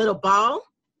you're a little ball,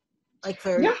 like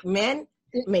for men,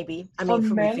 maybe. I mean,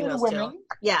 for men females and too. women.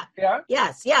 Yeah.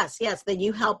 Yes. That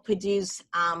you help produce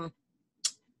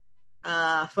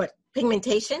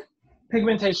pigmentation?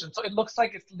 Pigmentation. So it looks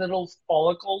like it's little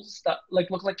follicles that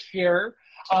look like hair.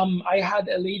 I had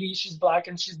a lady, she's black,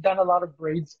 and she's done a lot of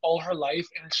braids all her life,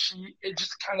 and it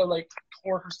just kind of like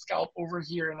tore her scalp over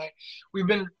here, and we've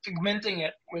been pigmenting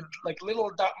it with like little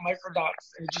micro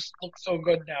dots, and it just looks so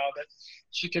good now that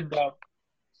she could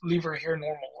leave her hair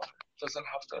normal and doesn't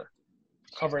have to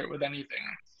cover it with anything.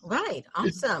 Right.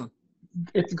 Awesome.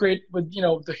 It's great with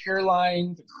the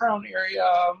hairline, the crown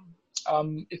area.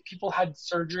 If people had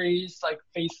surgeries like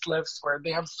facelifts where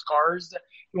they have scars that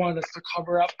you want us to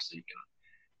cover up, so you can.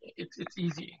 It's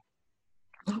easy.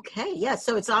 Okay. Yeah.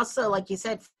 So it's also, like you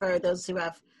said, for those who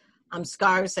have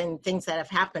scars and things that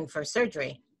have happened for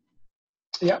surgery.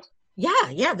 Yeah.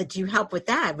 Yeah. That you help with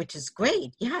that, which is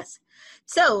great. Yes.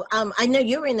 So I know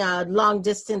you're in a long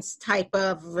distance type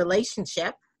of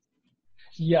relationship.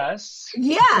 Yes.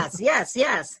 Yes.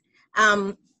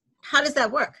 How does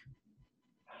that work?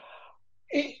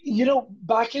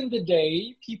 Back in the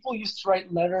day, people used to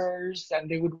write letters and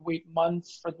they would wait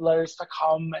months for the letters to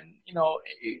come. And,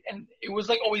 and it was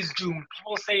like always doomed.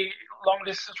 People say long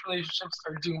distance relationships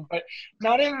are doomed, but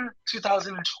not in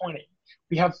 2020.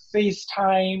 We have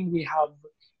FaceTime, we have,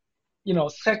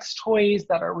 sex toys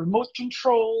that are remote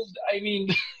controlled. I mean,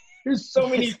 there's so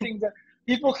many things that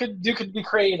people could be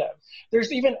creative.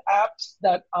 There's even apps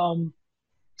that,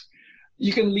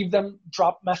 you can leave them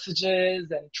drop messages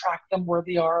and track them where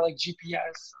they are, like GPS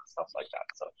and stuff like that.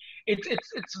 So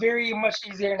it's very much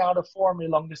easier now to form a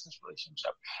long distance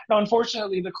relationship. Now,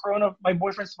 unfortunately, my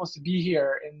boyfriend's supposed to be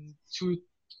here in two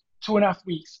and a half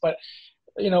weeks, but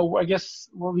I guess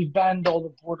we banned all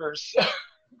the borders.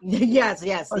 Yes.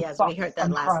 We heard that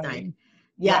last night.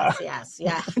 Yes.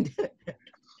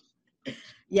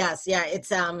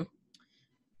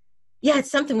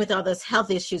 It's something with all those health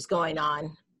issues going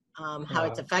on. How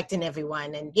it's affecting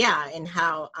everyone, and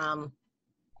how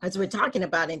as we're talking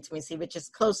about intimacy, which is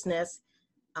closeness,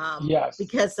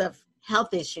 because of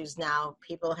health issues now,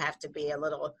 people have to be a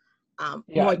little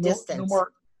more distant.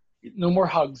 No more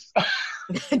hugs.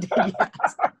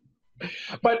 Yes.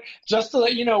 But just to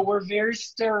let you know, we're very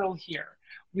sterile here.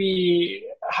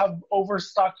 We have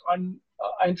overstock on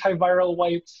antiviral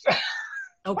wipes.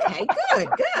 Okay,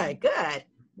 good.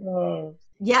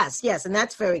 Yes, and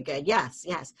that's very good. Yes.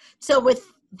 So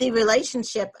with the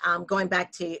relationship, going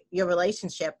back to your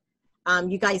relationship,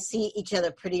 you guys see each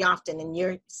other pretty often, and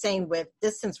you're saying with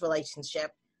distance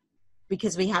relationship,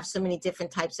 because we have so many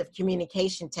different types of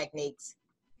communication techniques.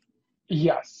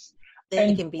 Yes. That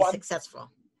you can be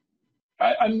successful.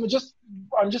 I'm just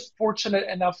fortunate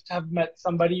enough to have met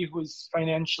somebody who's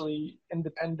financially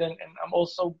independent, and I'm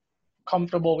also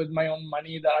comfortable with my own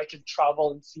money that I could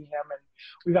travel and see him. And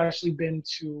we've actually been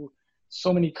to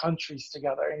so many countries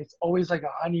together, and it's always like a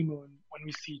honeymoon when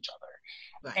we see each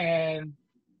other. Right.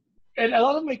 And a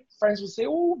lot of my friends would say,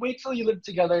 "Oh, wait till you live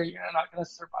together. You're not going to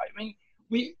survive." I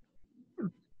mean,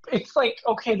 it's like,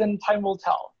 okay, then time will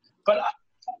tell. But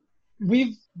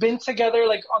we've been together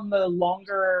like on the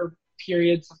longer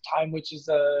periods of time, which is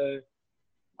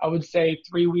I would say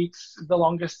 3 weeks is the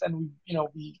longest, and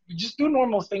we just do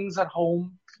normal things at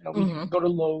home. We go to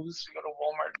Lowe's, we go to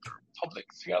Walmart,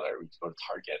 Publix together, we go to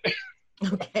Target.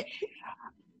 Okay.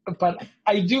 But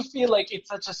I do feel like it's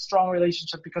such a strong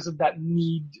relationship because of that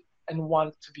need and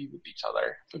want to be with each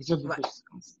other because of the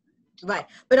distance. Right.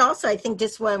 But also, I think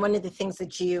just one of the things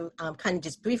that you kind of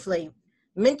just briefly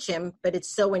mentioned, but it's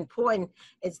so important,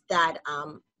 is that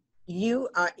you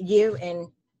and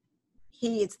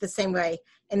he, it's the same way,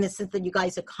 in the sense that you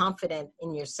guys are confident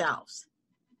in yourselves.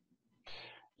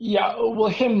 Yeah, well,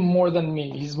 him more than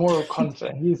me. He's more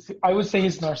confident. I would say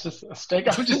he's narcissistic.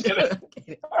 I'm just kidding.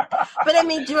 But I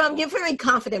mean, Jerome, you're very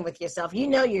confident with yourself. You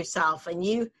know yourself, and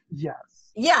you.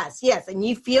 Yes, and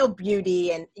you feel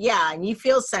beauty, and you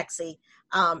feel sexy,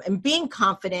 and being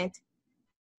confident,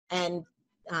 and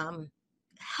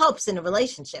helps in a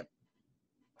relationship,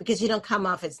 because you don't come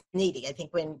off as needy. I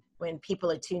think when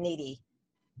people are too needy.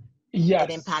 Yes.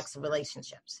 It impacts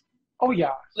relationships. Oh,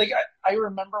 yeah. Like, I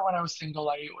remember when I was single,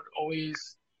 I would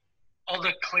always, all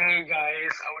the clingy guys,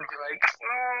 I would be like,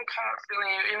 kind of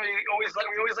feeling, we always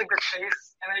like the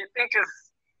chase. And I think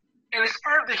it's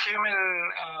part of the human,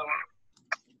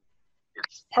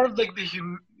 it's part of like the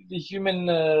human,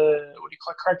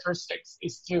 characteristics,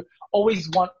 is to always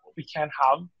want what we can't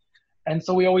have. And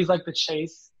so we always like the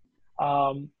chase.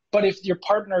 But if your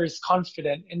partner is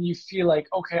confident and you feel like,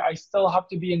 okay, I still have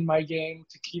to be in my game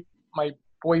to keep my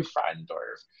boyfriend,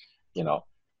 or,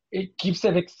 it keeps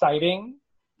it exciting.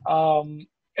 And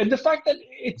the fact that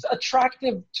it's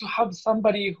attractive to have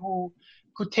somebody who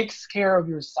takes care of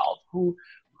yourself, who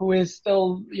is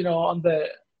still, on the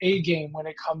A game when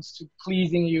it comes to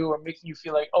pleasing you or making you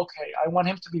feel like, okay, I want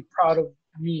him to be proud of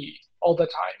me all the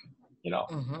time,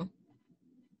 Mm-hmm.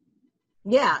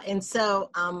 Yeah. And so,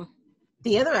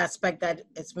 the other aspect that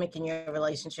is making your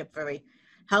relationship very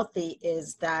healthy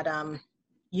is that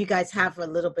you guys have a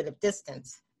little bit of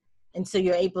distance. And so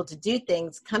you're able to do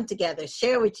things, come together,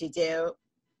 share what you do.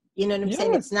 You know what I'm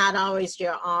saying? It's not always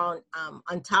you're on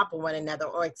top of one another,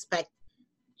 or expect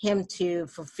him to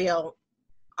fulfill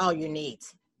all your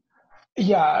needs.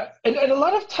 Yeah. And a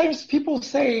lot of times people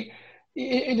say,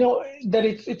 that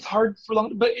it's hard for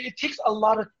long, but it takes a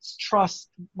lot of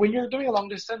trust. When you're doing a long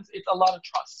distance, it's a lot of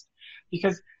trust.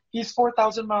 Because he's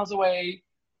 4,000 miles away,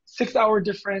 6-hour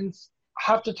difference.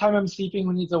 Half the time I'm sleeping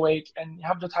when he's awake, and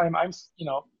half the time I'm, so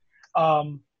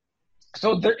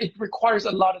it requires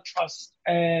a lot of trust.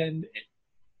 And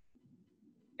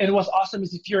what's awesome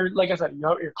is if you're, like I said,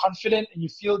 you're confident and you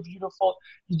feel beautiful,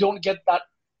 you don't get that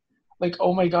like,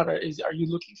 oh my God, are you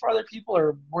looking for other people,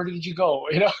 or where did you go?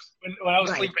 You know, when I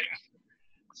was sleeping.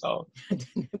 So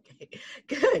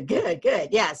okay. Good.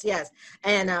 Yes.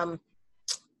 And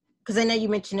because I know you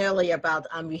mentioned earlier about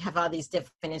you have all these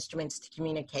different instruments to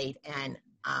communicate, and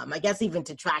I guess even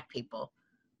to track people.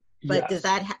 But yes.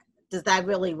 does that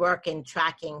really work in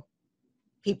tracking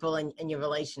people in your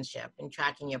relationship and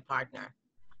tracking your partner?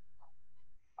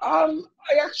 I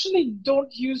actually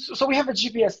don't use. So we have a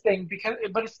GPS thing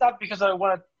but it's not because I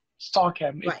want to stalk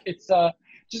him. Right. It's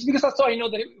just because that's so I know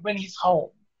that when he's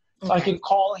home, so I can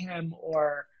call him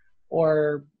or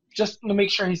just to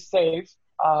make sure he's safe.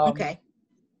 Okay.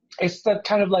 It's that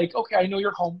kind of like, okay, I know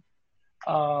you're home.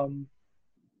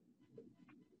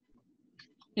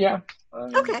 Yeah.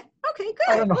 Okay, good.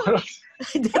 I don't know what else.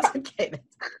 That's okay.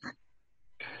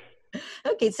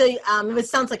 Okay, so it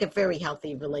sounds like a very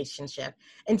healthy relationship.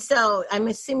 And so I'm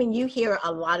assuming you hear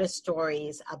a lot of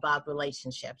stories about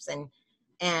relationships,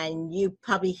 and you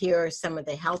probably hear some of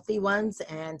the healthy ones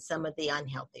and some of the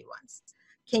unhealthy ones.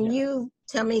 Can you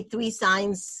tell me 3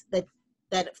 signs that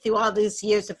through all these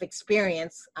years of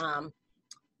experience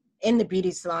in the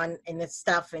beauty salon and this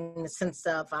stuff, in the sense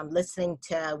of listening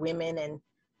to women and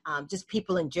just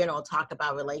people in general talk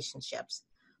about relationships,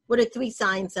 what are 3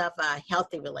 signs of a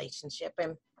healthy relationship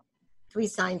and 3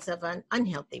 signs of an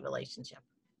unhealthy relationship?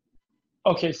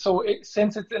 Okay, so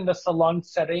since it's in the salon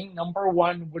setting, number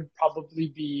 1 would probably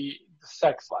be the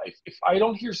sex life. If I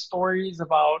don't hear stories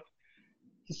about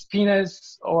his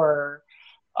penis or,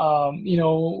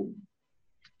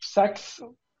 sex,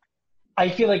 I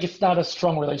feel like it's not a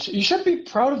strong relationship. You should be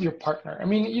proud of your partner. I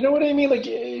mean, you know what I mean? Like,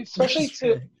 especially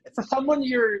to someone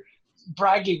you're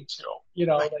bragging to,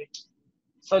 right. like,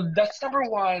 so that's number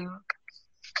 1.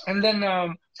 And then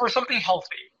for something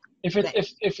healthy, if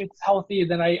it's healthy,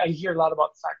 then I hear a lot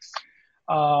about sex.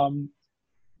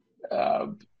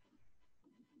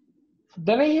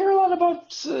 Then I hear a lot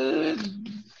about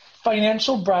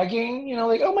financial bragging.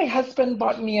 Like, oh, my husband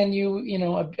bought me a new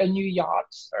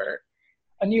yacht or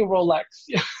a new Rolex.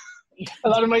 A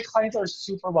lot of my clients are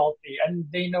super wealthy, and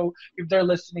they know, if they're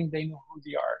listening, they know who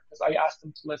they are because I asked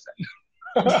them to listen.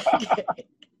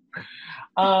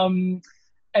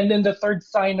 And then the third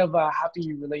sign of a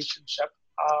happy relationship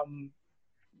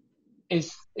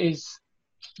is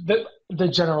the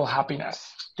general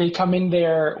happiness. They come in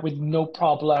there with no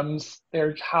problems.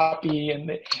 They're happy, and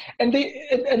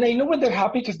they know when they're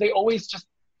happy because they always just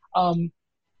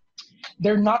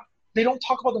they don't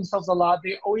talk about themselves a lot.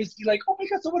 They always be like, oh my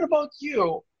God, so what about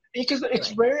you? Because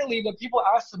it's rarely that people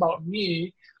ask about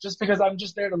me, just because I'm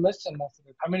just there to listen most of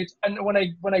the time. I mean, and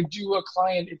when I do a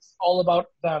client, it's all about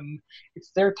them.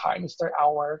 It's their time. It's their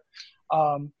hour.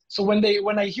 So when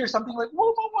I hear something like,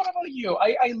 well, what about you?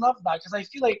 I love that because I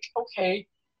feel like, okay,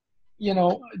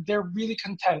 they're really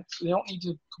content. So they don't need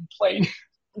to complain.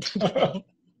 Okay.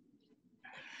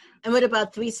 And what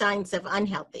about 3 signs of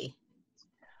unhealthy?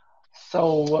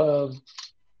 So,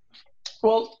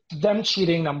 well, them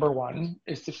cheating, number 1,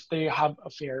 is if they have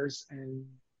affairs, and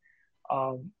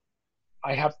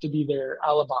I have to be their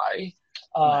alibi.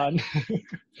 Right,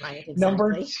 exactly.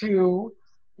 Number 2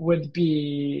 would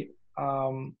be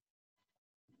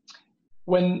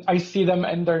when I see them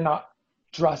and they're not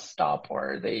dressed up,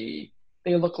 or they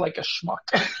look like a schmuck.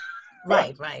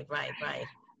 Right.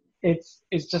 It's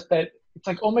just that it's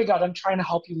like, oh my God, I'm trying to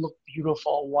help you look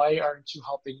beautiful. Why aren't you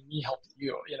helping me help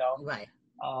you? Right.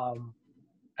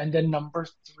 And then number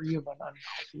 3 of an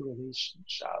unhealthy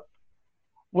relationship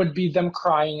would be them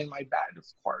crying in my bed, of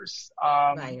course.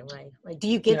 Right. Do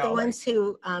you get the ones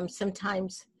who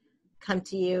sometimes come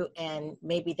to you and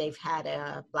maybe they've had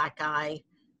a black eye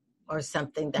or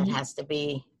something that has to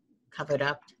be covered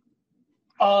up?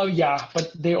 Yeah,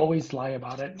 but they always lie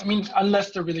about it. I mean,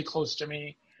 unless they're really close to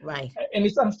me. Right. And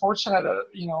it's unfortunate that,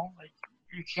 like,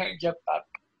 you can't get that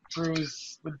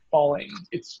bruise with falling.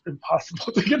 It's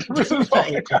impossible to get the bruise with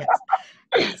falling.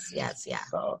 Yes.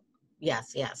 So,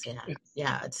 Yes.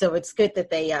 Yeah. So it's good that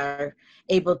they are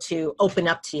able to open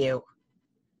up to you.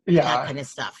 Yeah. That kind of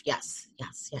stuff. Yes.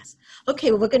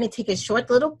 Okay, well, we're going to take a short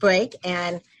little break,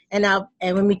 and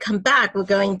when we come back, we're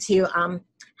going to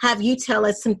have you tell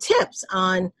us some tips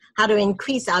on how to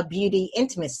increase our beauty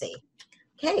intimacy.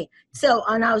 Okay, so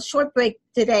on our short break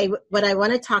today, what I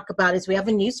want to talk about is we have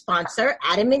a new sponsor,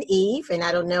 Adam and Eve, and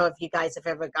I don't know if you guys have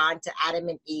ever gone to Adam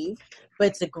and Eve, but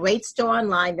it's a great store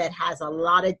online that has a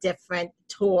lot of different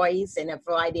toys and a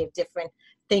variety of different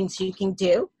things you can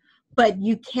do. But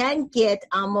you can get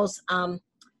almost,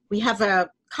 we have a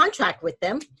contract with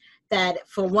them that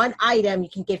for one item, you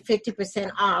can get 50%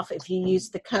 off if you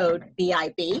use the code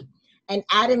BIB. And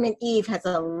Adam and Eve has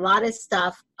a lot of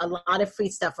stuff, a lot of free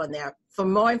stuff on there. For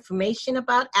more information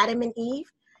about Adam and Eve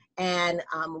and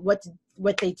what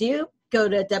they do, go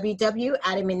to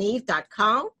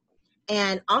www.adamandeve.com.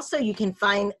 And also you can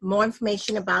find more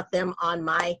information about them on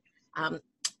my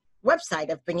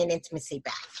website of Bringing Intimacy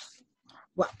Back.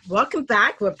 Well, welcome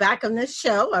back. We're back on this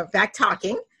show, or back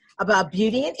talking about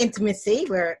beauty and intimacy.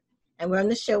 We're on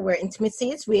the show where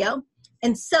intimacy is real.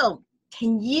 And so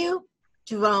can you,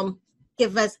 Jerome,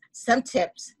 give us some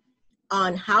tips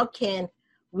on how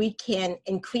we can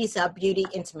increase our beauty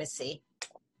intimacy?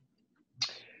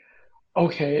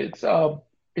 Okay, it's a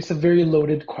very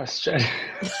loaded question.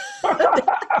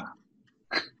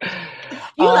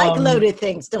 You like loaded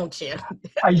things, don't you?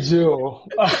 I do.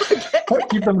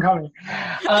 Keep them coming.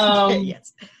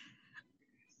 Yes.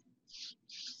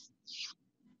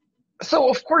 So,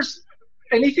 of course,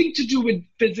 anything to do with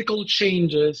physical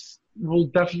changes will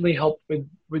definitely help with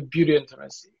beauty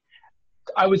intimacy.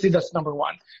 I would say that's number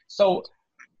one. So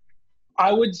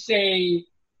I would say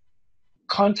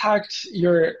contact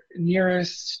your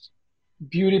nearest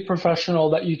beauty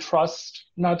professional that you trust,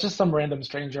 not just some random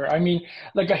stranger. I mean,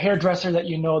 like a hairdresser that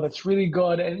you know that's really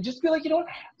good, and just be like,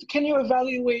 can you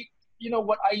evaluate,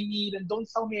 what I need, and don't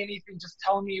tell me anything. Just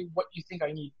tell me what you think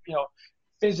I need,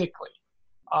 physically.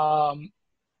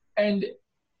 And,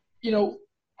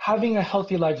 having a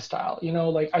healthy lifestyle,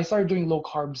 like I started doing low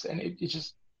carbs, and it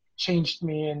just changed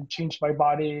me and changed my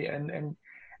body. And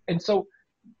so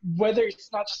whether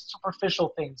it's not just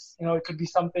superficial things, it could be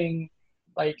something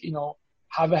like,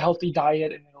 have a healthy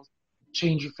diet and it'll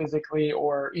change you physically,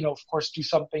 or, of course, do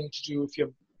something to do if you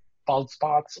have bald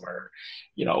spots, or,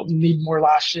 need more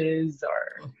lashes,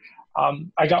 or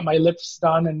I got my lips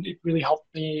done and it really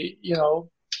helped me,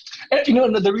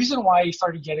 And, the reason why I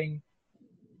started getting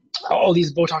all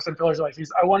these Botox and fillers on my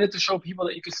face, I wanted to show people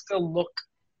that you could still look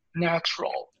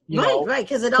natural. Right,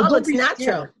 because it all looks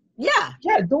natural. Yeah.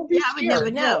 Yeah, don't be scared. I would never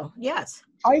know. Yes.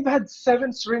 I've had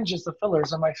 7 syringes of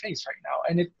fillers on my face right now,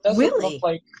 and it doesn't really look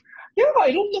like,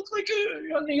 I don't look like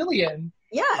an alien.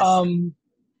 Yes. Oh,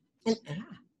 you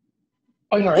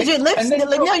know, right? Your lips,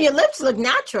 your lips look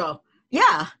natural.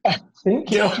 Yeah.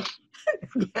 Thank you.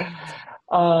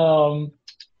 So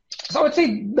I would say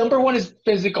number one is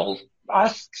physical.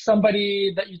 Ask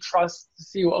somebody that you trust to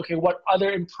see, okay, what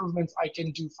other improvements I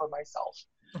can do for myself.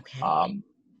 Okay.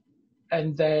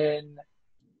 And then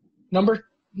number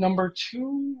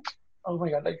 2, oh my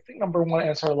God, I think number 1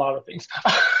 answer a lot of things.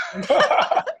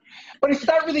 But it's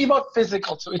not really about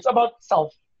physical too. It's about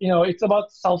self, it's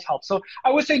about self-help. So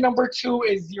I would say number 2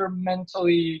 is you're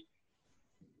mentally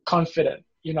confident,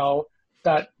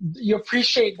 that you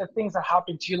appreciate the things that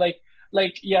happen to you.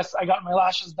 Like, yes, I got my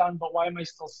lashes done, but why am I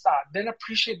still sad? Then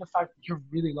appreciate the fact that you have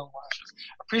really long lashes.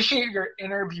 Appreciate your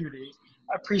inner beauty.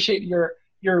 Appreciate your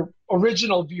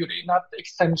original beauty, not the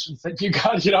extensions that you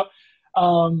got,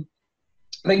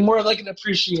 like more like an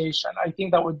appreciation. I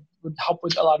think that would help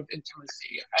with a lot of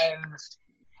intimacy. And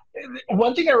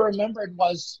one thing I remembered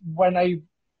was when I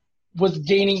was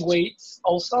gaining weight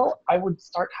also, I would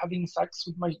start having sex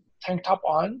with my tank top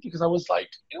on because I was like,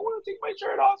 I don't want to take my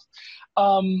shirt off.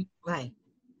 Right.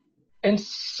 And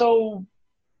so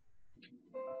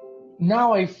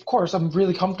now I'm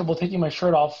really comfortable taking my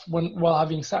shirt off while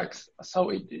having sex.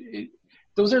 So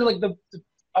those are like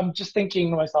I'm just thinking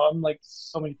to myself, I'm like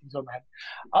so many things on my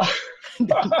head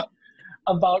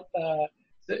about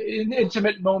the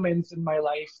intimate moments in my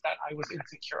life that I was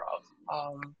insecure of.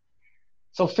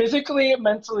 So physically,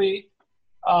 mentally,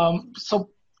 so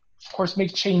of course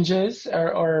make changes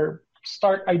or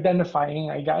start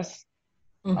identifying, I guess.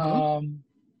 Mm-hmm.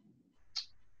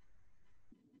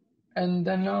 And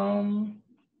then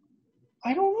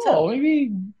I don't know,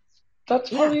 maybe that's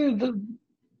probably the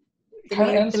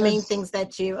main things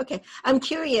that okay. I'm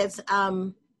curious,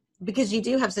 because you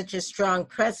do have such a strong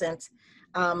presence.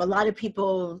 A lot of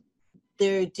people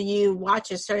do you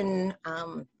watch a certain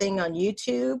thing on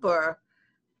YouTube or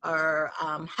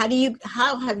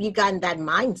how have you gotten that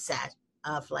mindset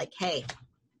of like, hey?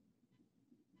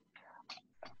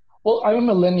 Well, I'm a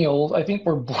millennial. I think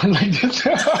we're born like this.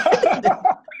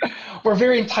 We're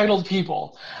very entitled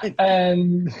people.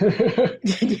 And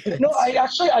no,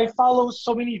 I follow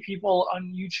so many people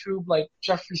on YouTube, like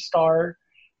Jeffree Star.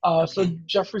 So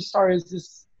Jeffree Star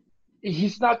is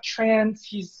he's not trans.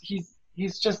 He's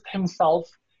just himself.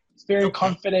 He's very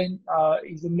confident.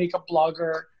 He's a makeup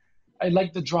blogger. I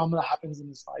like the drama that happens in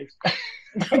his life.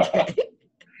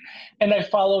 And I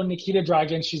follow Nikita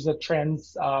Dragon. She's a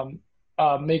trans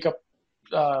makeup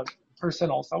person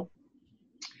also.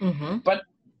 Mm-hmm. But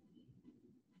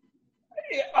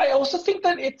I also think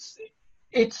that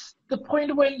it's the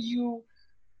point when you,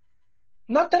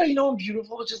 not that I know I'm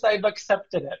beautiful, it's just I've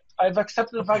accepted it. I've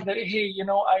accepted the fact that, hey,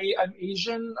 I'm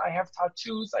Asian, I have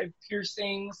tattoos, I have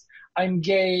piercings, I'm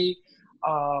gay,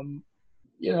 all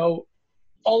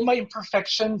my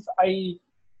imperfections,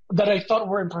 that I thought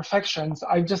were imperfections,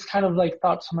 I've just kind of like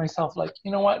thought to myself, like,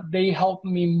 you know what, they helped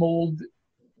me mold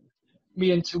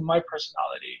me into my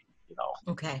personality,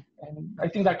 Okay. And I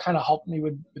think that kind of helped me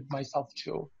with myself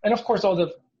too. And of course, all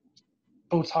the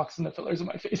Botox and the fillers in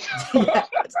my face.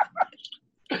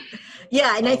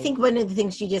 Yeah, and I think one of the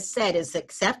things you just said is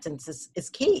acceptance is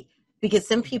key, because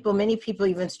many people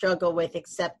even struggle with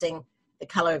accepting the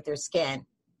color of their skin.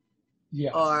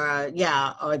 Yes. Or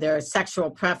their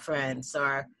sexual preference,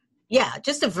 or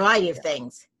just a variety of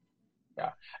things.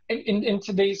 Yeah. In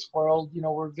today's world,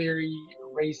 we're very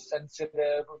race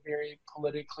sensitive, we're very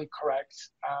politically correct.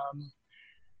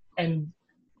 And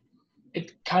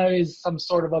it kind of is some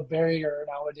sort of a barrier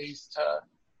nowadays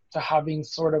to having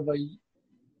sort of an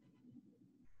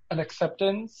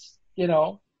acceptance,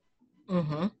 Mm-hmm.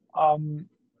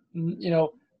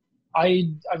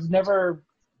 I've never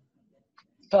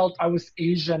felt I was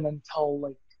Asian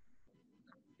until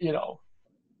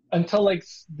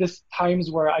this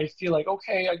times where I feel like,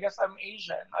 okay, I guess I'm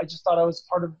Asian. I just thought I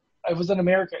was an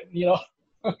American,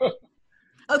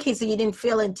 Okay, so you didn't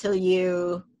feel until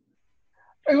you...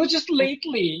 It was just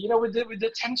lately, with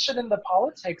the tension in the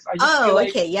politics. I just feel like,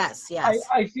 okay, yes.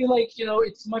 I feel like,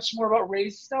 it's much more about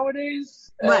race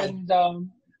nowadays. Right. And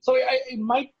so it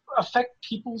might affect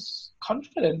people's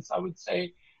confidence, I would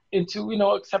say, into,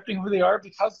 accepting who they are,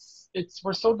 because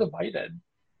we're so divided.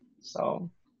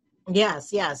 So.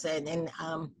 Yes. And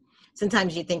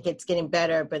sometimes you think it's getting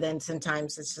better, but then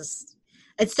sometimes it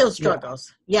still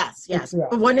struggles. Yeah. Yes.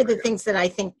 But one of the things that I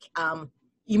think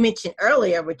you mentioned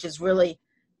earlier, which is really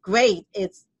great,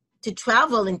 is to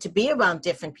travel and to be around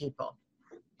different people.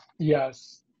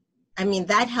 Yes. I mean,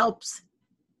 that helps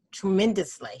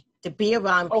tremendously, to be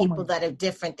around people that are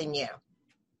different than you.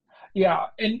 Yeah.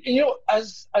 And,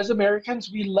 as Americans,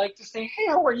 we like to say, hey,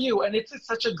 how are you? And it's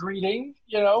such a greeting,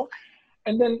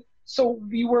 And then, so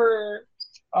we were,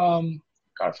 God,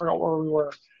 I forgot where we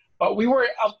were, but we were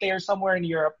out there somewhere in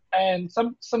Europe, and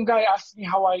some guy asked me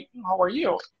how are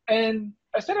you? And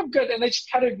I said, I'm good. And I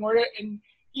just kind of ignored it, and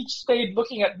he stayed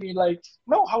looking at me like,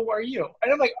 no, how are you?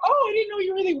 And I'm like, oh, I didn't know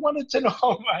you really wanted to know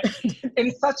how much. And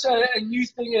it's such a new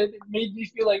thing. It made me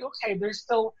feel like, okay, there's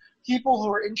still people who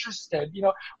are interested,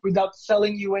 without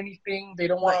selling you anything. They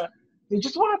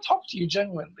just want to talk to you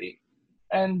genuinely.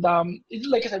 And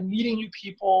like I said, meeting new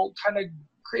people kind of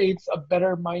creates a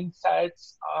better mindset,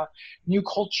 new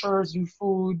cultures, new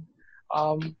food,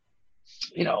 so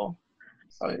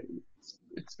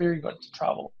it's very good to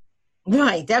travel.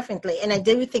 Right, definitely. And I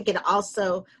do think it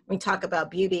also, when we talk about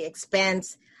beauty,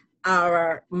 expands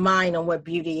our mind on what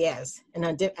beauty is, and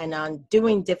on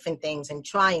doing different things and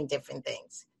trying different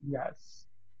things. Yes.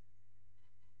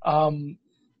 I'm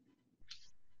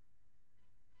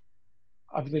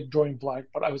like drawing blank,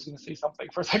 but I was going to say something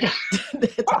for a second.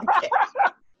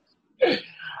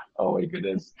 Oh my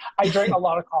goodness. I drank a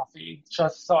lot of coffee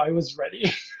just so I was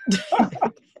ready.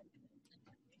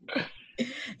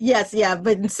 Yes, yeah.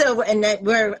 But so, and that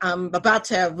we're about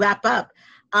to wrap up.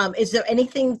 Is there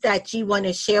anything that you want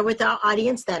to share with our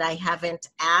audience that I haven't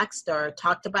asked or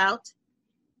talked about?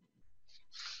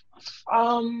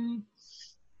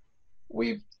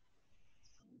 We've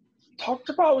talked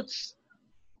about,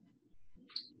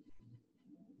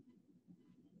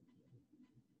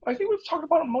 I think we've talked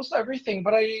about most everything,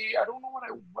 but I don't know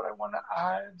what I want to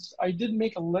add. I did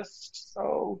make a list,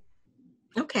 so.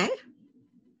 Okay.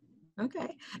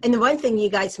 And the one thing you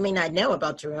guys may not know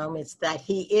about Jerome is that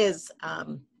he is,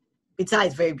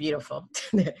 besides very beautiful,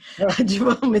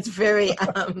 Jerome is very,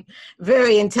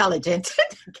 very intelligent.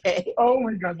 Okay. Oh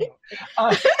my God.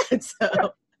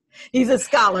 So he's a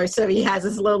scholar, so he has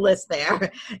his little list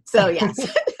there. So yes.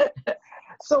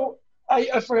 So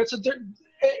I forgot. So there,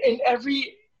 in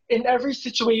every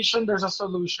situation, there's a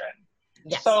solution.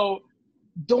 Yes. So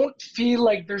don't feel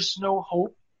like there's no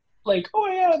hope. Like, oh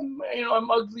yeah,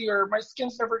 I'm ugly, or my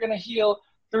skin's never gonna heal.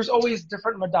 There's always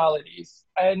different modalities,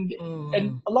 and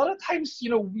a lot of times,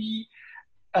 we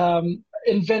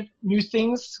invent new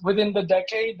things within the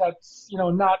decade that's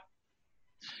not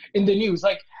in the news.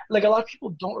 Like a lot of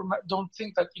people don't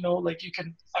think that like you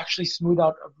can actually smooth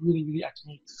out a really really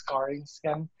acne scarring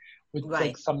skin with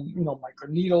like some micro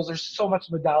needles. There's so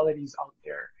much modalities out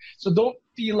there, so don't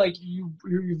feel like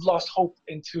you've lost hope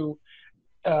into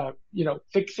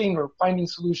fixing or finding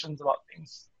solutions about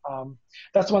things.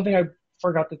 That's one thing I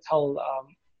forgot to tell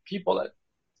people, that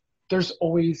there's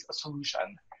always a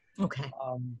solution. Okay.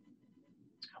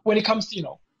 When it comes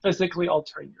to, physically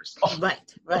altering yourself. Right.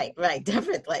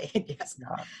 Definitely. Yes.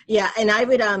 Yeah. And I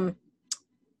would,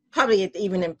 probably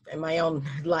even in my own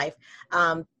life,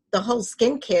 the whole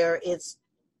skincare is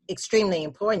extremely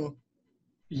important.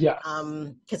 Yeah.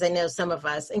 Because I know some of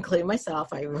us, including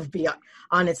myself, I will be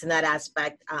honest in that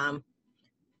aspect.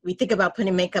 We think about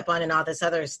putting makeup on and all this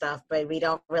other stuff, but we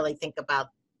don't really think about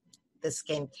the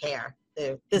skincare,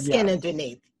 the skin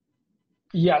underneath.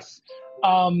 Yes.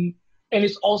 And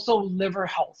it's also liver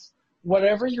health.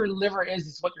 Whatever your liver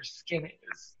is what your skin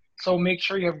is. So make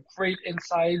sure you have great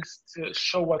insides to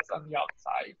show what's on the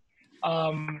outside.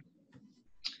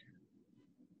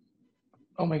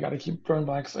 Oh my God, I keep drawing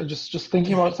blanks. I just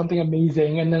thinking about something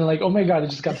amazing, and then oh my God, I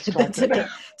just got distracted. Okay.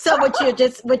 So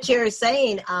what you're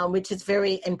saying, which is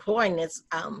very important, is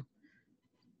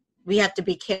we have to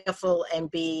be careful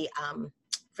and be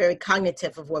very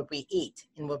cognitive of what we eat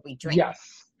and what we drink.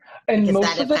 Yes, and because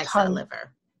most that of the affects time, our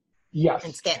liver. Yes,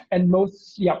 and skin. And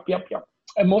yep.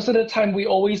 And most of the time, we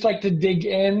always like to dig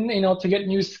in, to get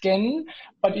new skin,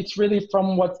 but it's really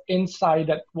from what's inside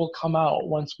that will come out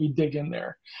once we dig in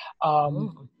there.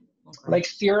 Like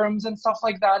serums and stuff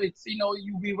like that. It's,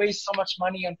 we waste so much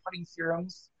money on putting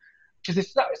serums because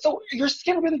it's not, so your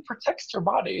skin really protects your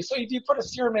body. So if you put a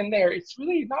serum in there, it's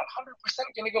really not 100%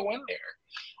 going to go in there.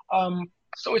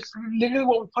 So it's literally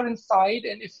what we put inside.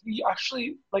 And if we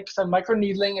actually, like I said,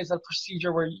 microneedling is a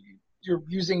procedure where you're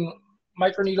using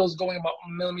microneedles going about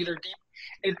 1 millimeter deep.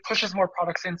 It pushes more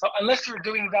products in. So unless you're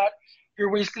doing that,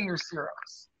 you're wasting your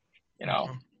serums,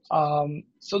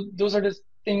 So those are the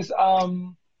things.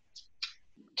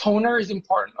 Toner is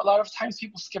important. A lot of times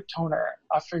people skip toner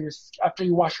after you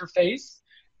wash your face.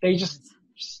 They just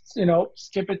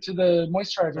skip it to the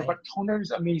moisturizer. Right. But toner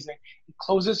is amazing. It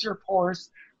closes your pores,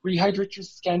 rehydrates your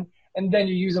skin, and then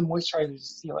you use a moisturizer to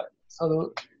seal it.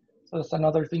 So that's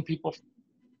another thing people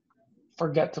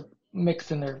forget to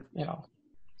mix in their,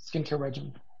 skincare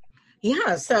regimen.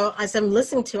 Yeah. So as I'm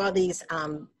listening to all these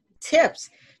tips,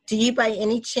 do you by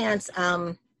any chance,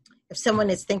 if someone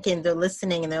is thinking they're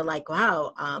listening and they're like,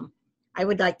 wow, I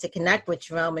would like to connect with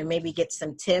Jerome and maybe get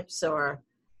some tips or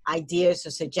ideas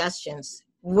or suggestions,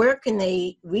 where can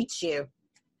they reach you?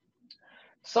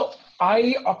 So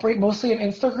I operate mostly on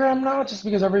Instagram now just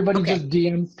because everybody just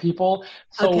DMs people.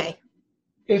 So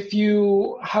if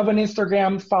you have an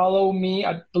Instagram, follow me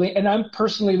at Blink. And I'm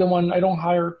personally the one, I don't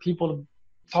hire people to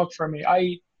talk for me.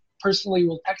 I personally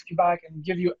will text you back and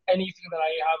give you anything that I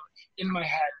have in my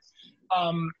head.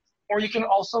 Or you can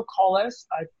also call us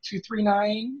at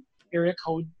 239 area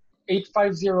code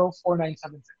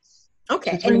 850-4976.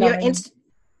 Okay. And your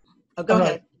go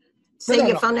ahead. Say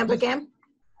your phone number again.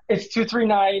 It's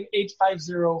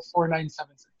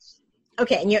 239-850-4976.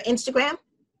 Okay. And your Instagram?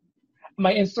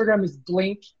 My Instagram is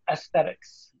Blink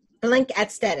Aesthetics. Blink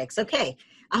Aesthetics. Okay.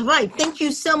 All right. Thank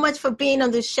you so much for being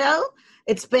on the show.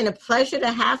 It's been a pleasure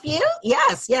to have you.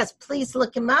 Yes. Please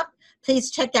look him up. Please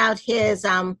check out his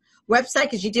website,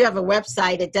 because you do have a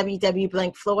website at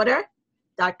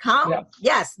www.blinkflorida.com. Yeah.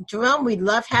 Yes. Jerome, we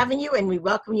love having you, and we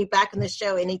welcome you back on the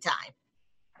show anytime.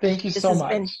 Thank you so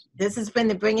much. This has been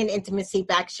the Bringing Intimacy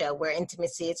Back show, where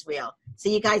intimacy is real.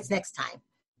 See you guys next time.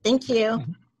 Thank you.